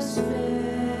is finished.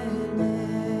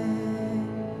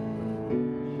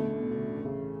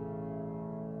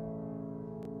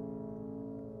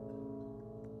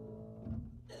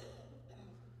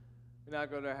 We now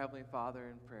go to our Heavenly Father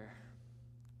in prayer.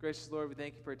 Gracious Lord, we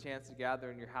thank you for a chance to gather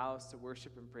in your house to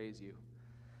worship and praise you.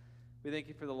 We thank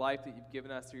you for the life that you've given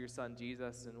us through your Son,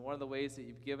 Jesus. And one of the ways that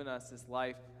you've given us this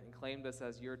life and claimed us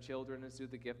as your children is through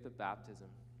the gift of baptism.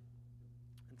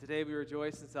 And today we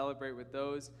rejoice and celebrate with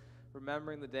those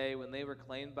remembering the day when they were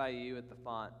claimed by you at the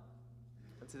font.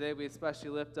 And today we especially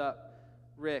lift up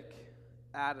Rick,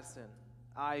 Addison,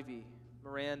 Ivy,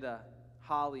 Miranda,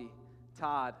 Holly,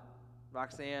 Todd,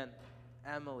 Roxanne,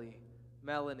 Emily,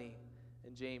 Melanie,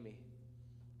 and Jamie.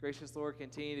 Gracious Lord,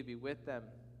 continue to be with them.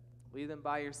 Lead them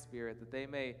by your Spirit that they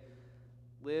may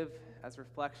live as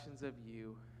reflections of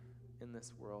you in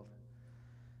this world.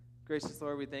 Gracious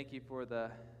Lord, we thank you for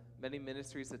the many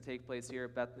ministries that take place here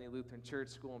at Bethany Lutheran Church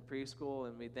School and Preschool,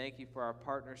 and we thank you for our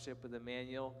partnership with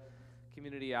Emmanuel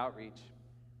Community Outreach,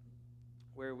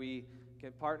 where we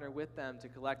can partner with them to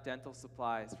collect dental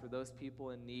supplies for those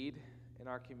people in need in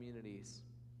our communities.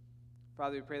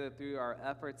 Father, we pray that through our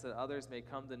efforts that others may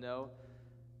come to know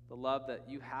the love that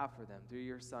you have for them through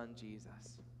your Son,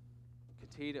 Jesus.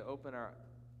 Continue to open our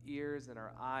ears and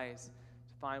our eyes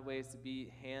to find ways to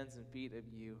be hands and feet of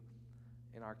you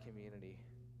in our community.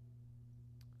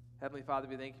 Heavenly Father,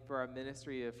 we thank you for our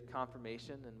ministry of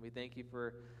confirmation, and we thank you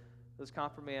for those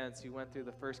confirmands who went through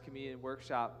the First Communion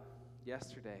workshop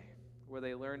yesterday, where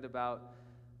they learned about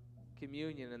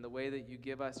communion and the way that you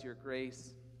give us your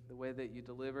grace, the way that you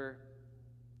deliver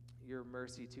your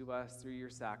mercy to us through your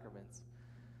sacraments.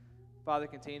 Father,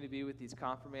 continue to be with these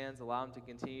confirmands. Allow them to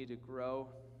continue to grow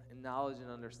in knowledge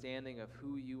and understanding of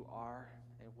who you are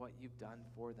and what you've done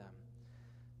for them.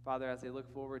 Father, as they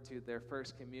look forward to their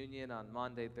first communion on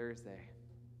Monday, Thursday,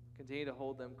 continue to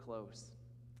hold them close.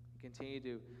 Continue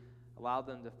to allow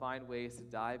them to find ways to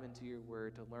dive into your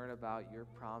word, to learn about your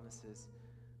promises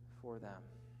for them.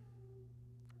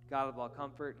 God of all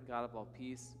comfort and God of all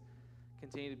peace,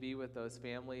 continue to be with those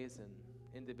families and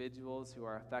individuals who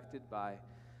are affected by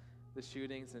the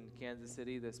shootings in Kansas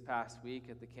City this past week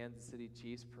at the Kansas City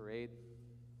Chiefs Parade.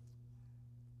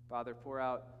 Father, pour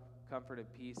out comfort and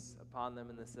peace upon them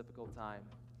in this difficult time.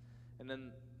 And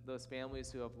then those families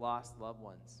who have lost loved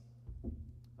ones,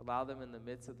 allow them in the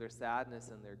midst of their sadness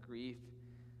and their grief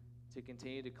to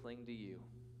continue to cling to you.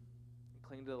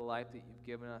 Cling to the life that you've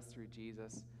given us through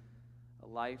Jesus, a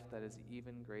life that is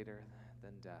even greater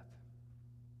than death.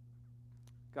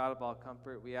 God of all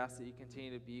comfort, we ask that you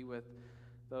continue to be with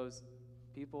those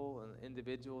people and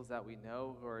individuals that we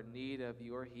know who are in need of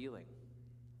your healing.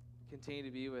 Continue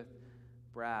to be with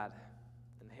Brad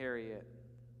and Harriet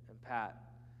and Pat.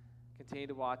 Continue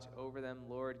to watch over them,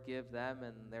 Lord. Give them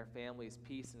and their families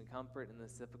peace and comfort in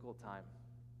this difficult time.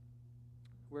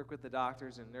 Work with the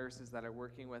doctors and nurses that are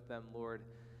working with them, Lord.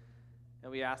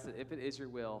 And we ask that if it is your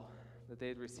will, that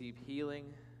they'd receive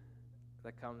healing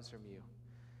that comes from you.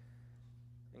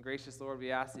 And gracious Lord,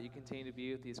 we ask that you continue to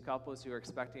be with these couples who are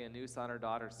expecting a new son or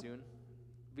daughter soon.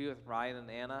 Be with Ryan and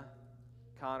Anna,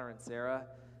 Connor and Sarah,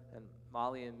 and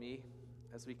Molly and me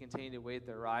as we continue to wait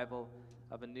the arrival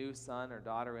of a new son or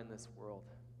daughter in this world.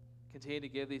 Continue to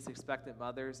give these expectant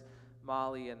mothers,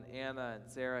 Molly and Anna and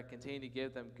Sarah, continue to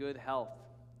give them good health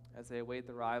as they await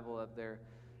the arrival of their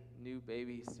new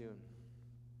baby soon.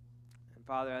 And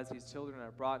Father, as these children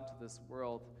are brought into this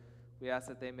world, we ask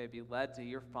that they may be led to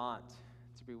your font,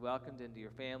 to be welcomed into your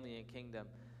family and kingdom,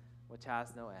 which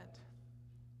has no end.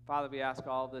 Father, we ask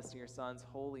all of this in your Son's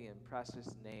holy and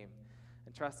precious name.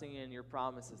 And trusting in your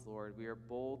promises, Lord, we are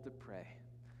bold to pray.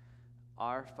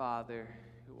 Our Father,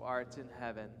 who art in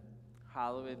heaven,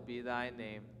 hallowed be thy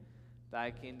name.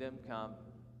 Thy kingdom come,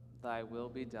 thy will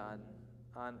be done,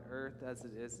 on earth as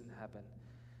it is in heaven.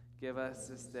 Give us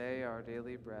this day our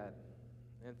daily bread,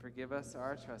 and forgive us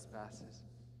our trespasses,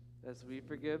 as we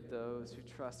forgive those who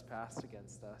trespass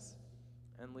against us.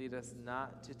 and lead us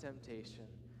not to temptation,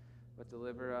 but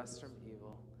deliver us from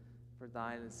evil. For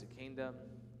thine is the kingdom,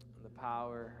 and the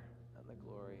power, and the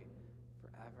glory,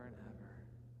 forever and ever.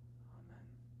 Amen.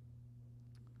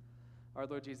 Our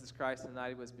Lord Jesus Christ, on the night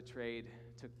he was betrayed,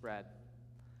 took bread.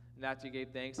 And after he gave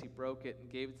thanks, he broke it and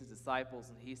gave it to his disciples,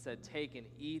 and he said, "Take and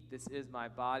eat, this is my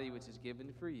body, which is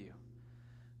given for you.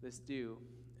 This do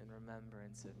in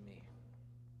remembrance of me."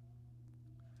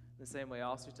 In the same way,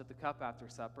 also he took the cup after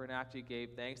supper, and after he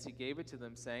gave thanks, he gave it to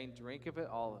them, saying, "Drink of it,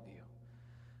 all of you.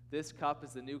 This cup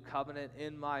is the new covenant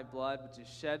in my blood, which is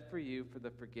shed for you for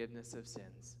the forgiveness of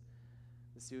sins.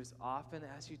 This do as often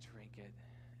as you drink it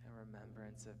in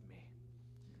remembrance of me."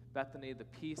 Bethany, the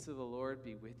peace of the Lord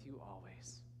be with you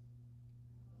always.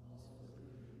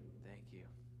 Thank you.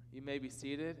 You may be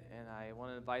seated, and I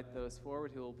want to invite those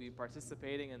forward who will be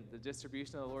participating in the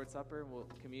distribution of the Lord's Supper. We'll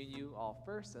commune you all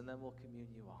first, and then we'll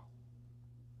commune you all.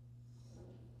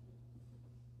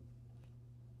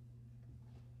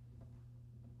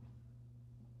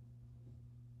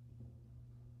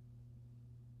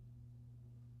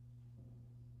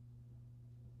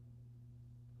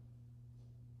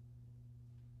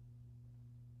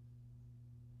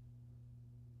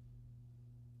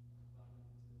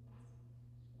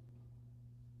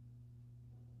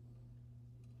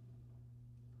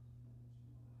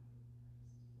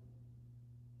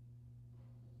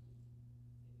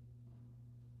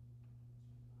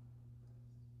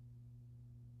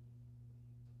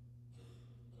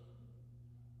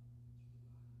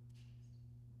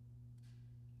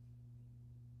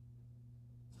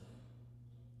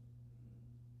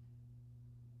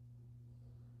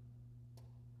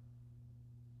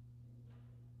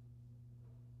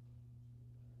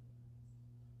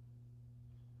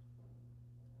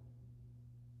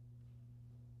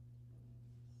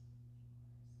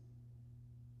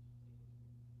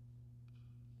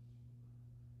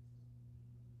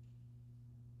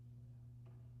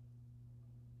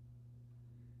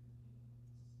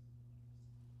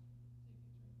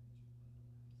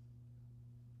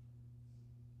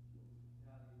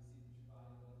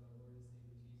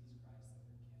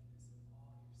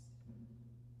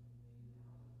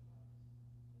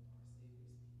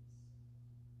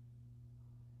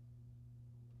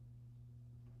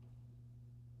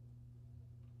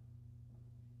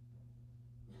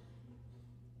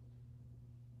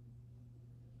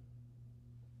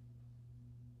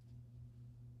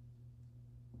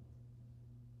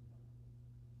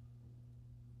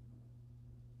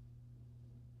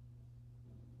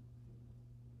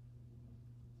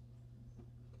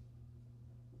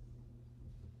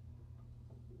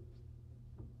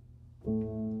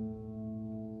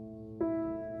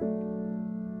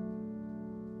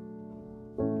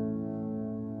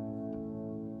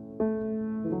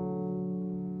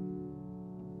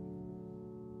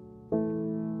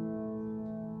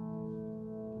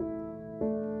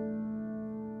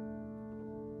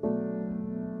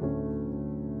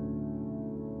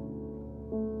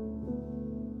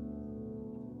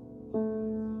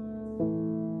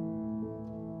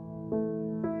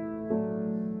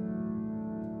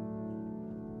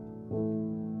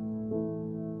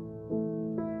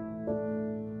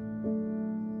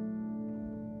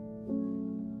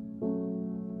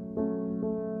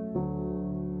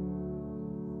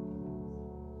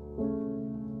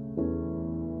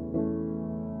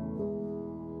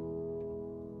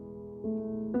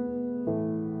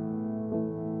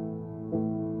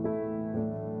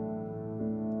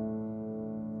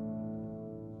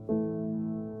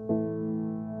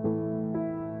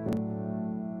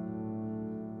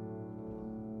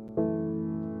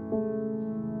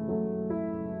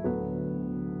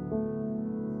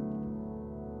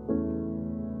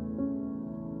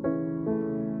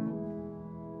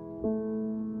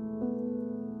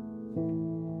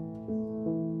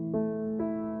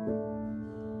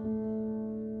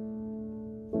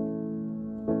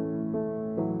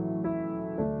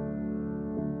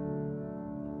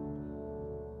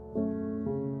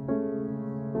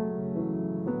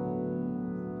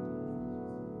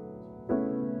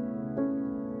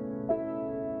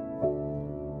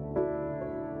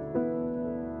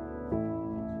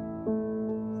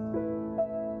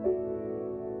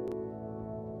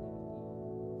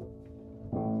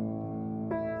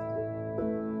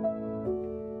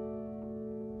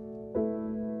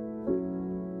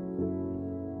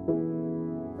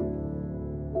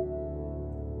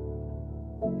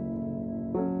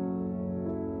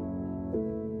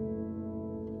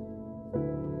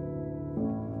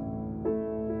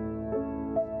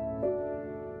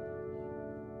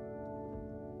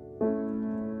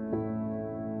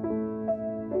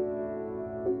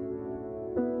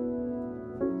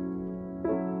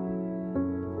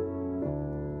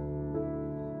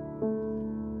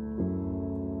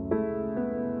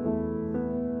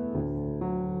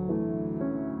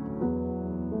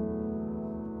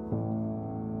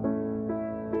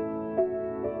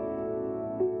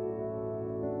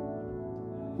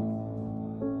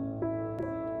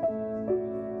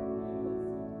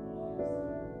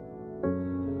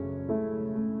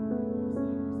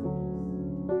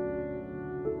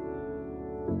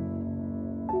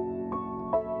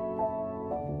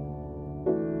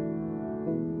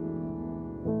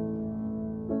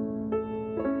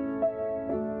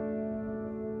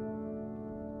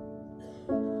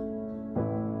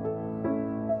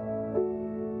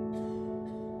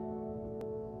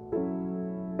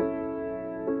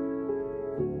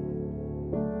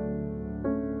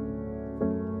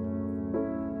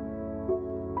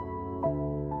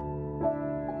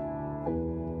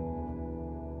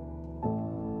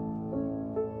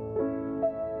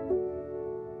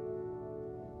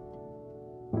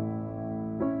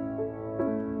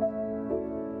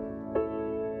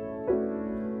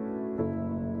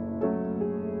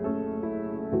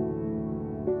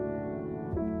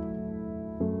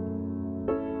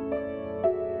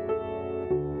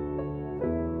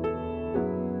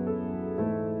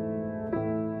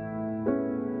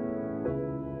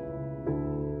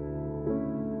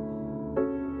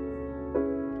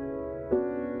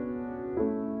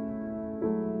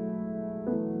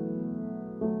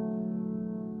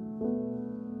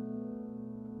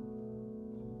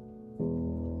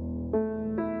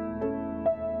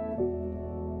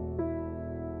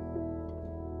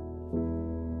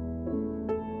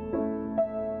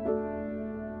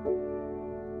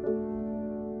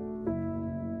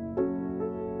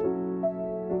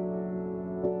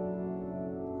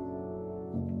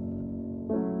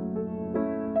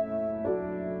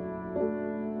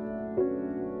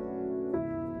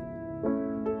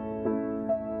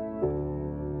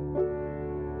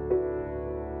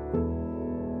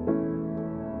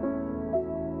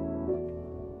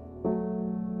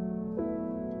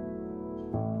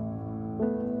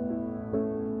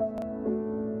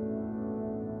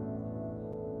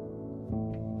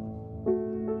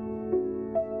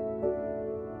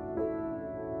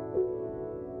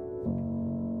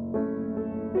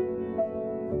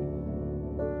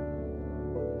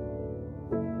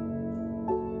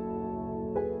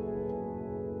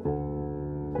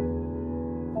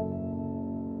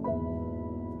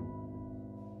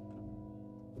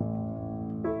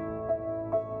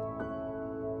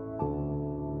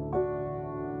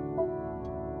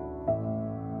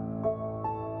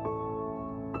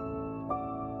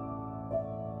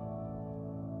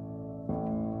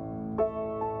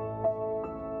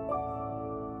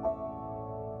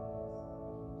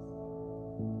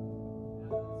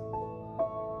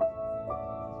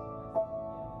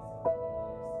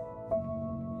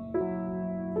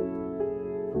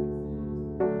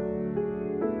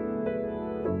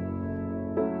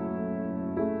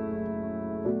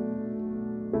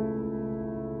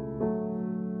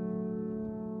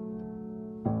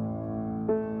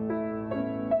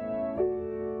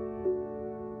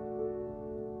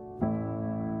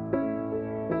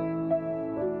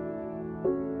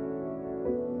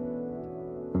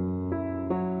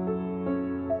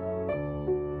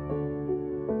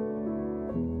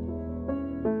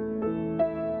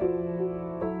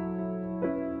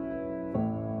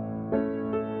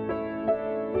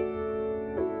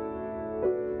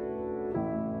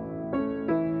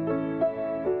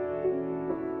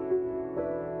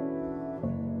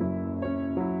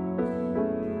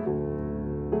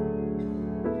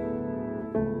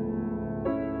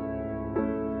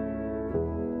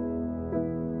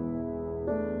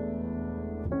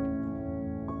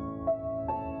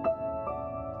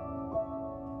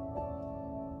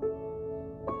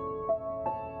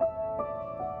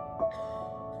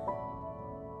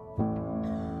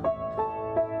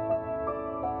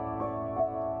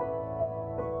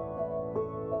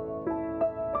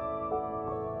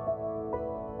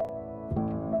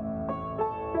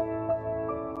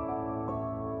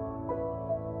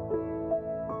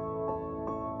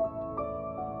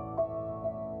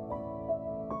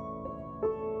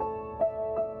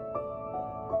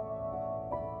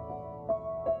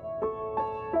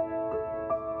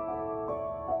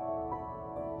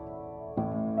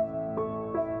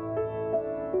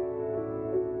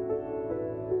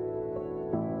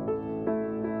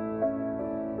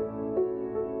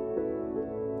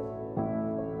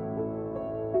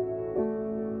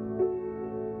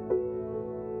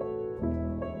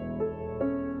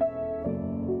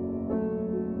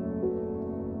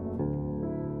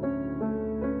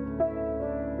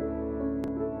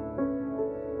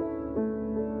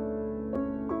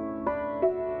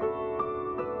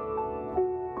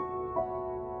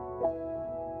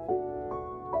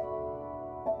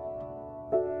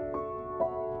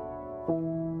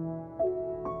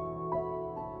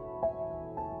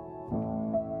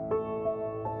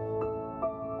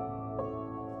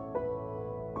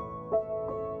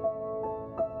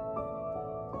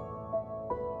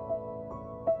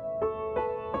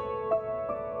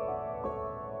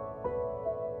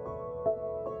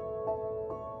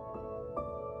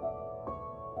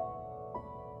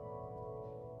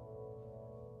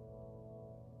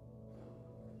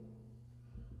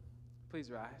 Please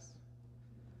rise.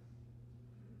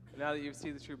 Now that you've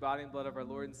seen the true body and blood of our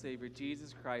Lord and Savior,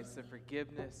 Jesus Christ, the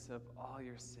forgiveness of all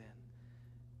your sin,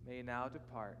 may now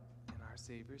depart in our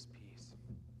Savior's peace.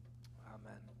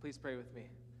 Amen. Please pray with me.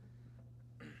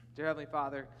 Dear Heavenly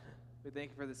Father, we thank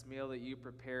you for this meal that you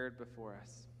prepared before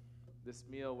us, this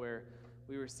meal where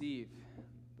we receive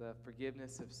the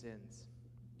forgiveness of sins,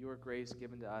 your grace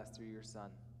given to us through your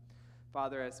Son.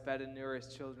 Father, as fed and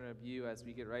nourished children of you, as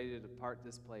we get ready to depart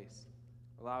this place,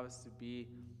 allow us to be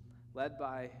led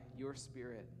by your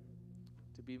Spirit,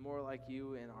 to be more like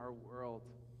you in our world,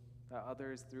 that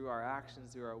others, through our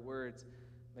actions, through our words,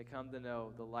 may come to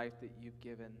know the life that you've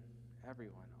given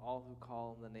everyone. All who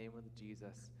call in the name of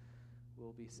Jesus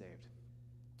will be saved.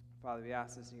 Father, we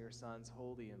ask this in your Son's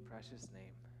holy and precious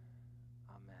name.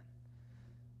 Amen.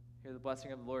 Hear the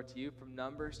blessing of the Lord to you from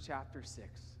Numbers chapter 6.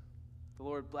 The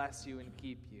Lord bless you and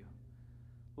keep you.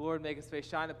 The Lord make his face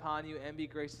shine upon you and be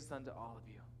gracious unto all of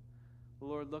you. The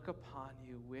Lord look upon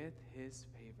you with his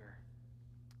favor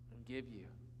and give you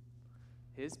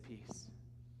his peace.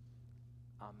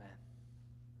 Amen.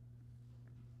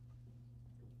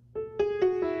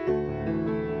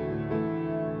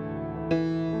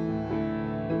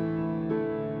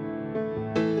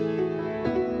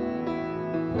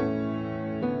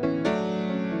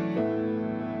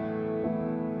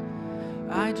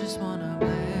 I just want to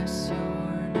bless your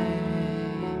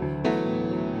name.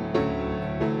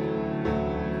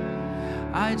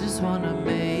 I just want to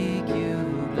make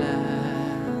you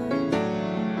glad.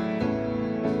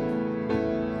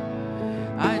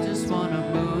 I just want to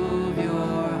move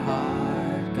your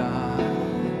heart, God,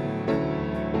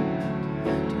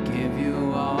 to give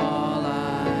you all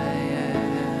I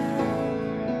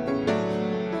am.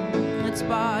 It's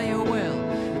by your will,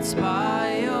 it's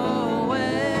by your will.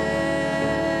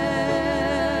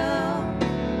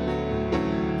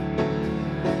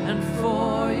 And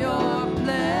for your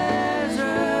pleasure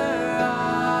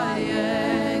I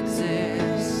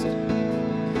exist.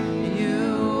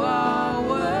 You are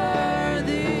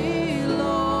worthy,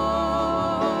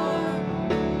 Lord.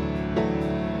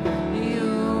 You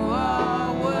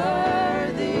are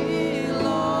worthy,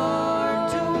 Lord,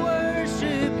 to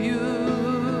worship you.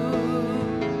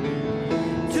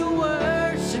 To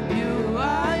worship you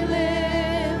I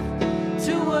live.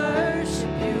 To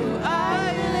worship you I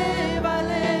live. I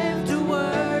live to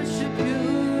worship you.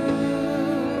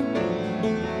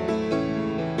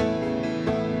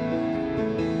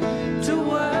 To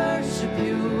worship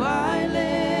you I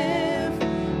live.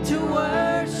 To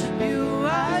worship you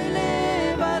I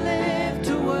live. I live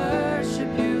to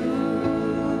worship you.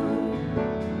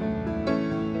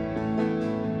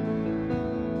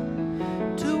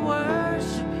 To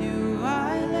worship you I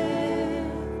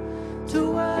live. To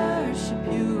worship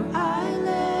you I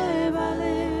live. I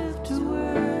live to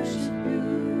worship you.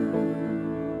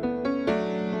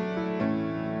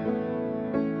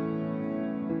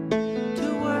 To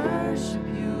worship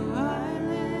you I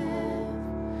live.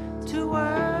 To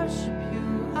worship you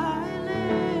I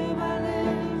live. I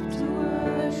live to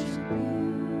worship you.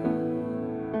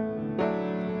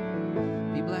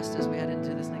 Be blessed as we head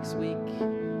into this next week.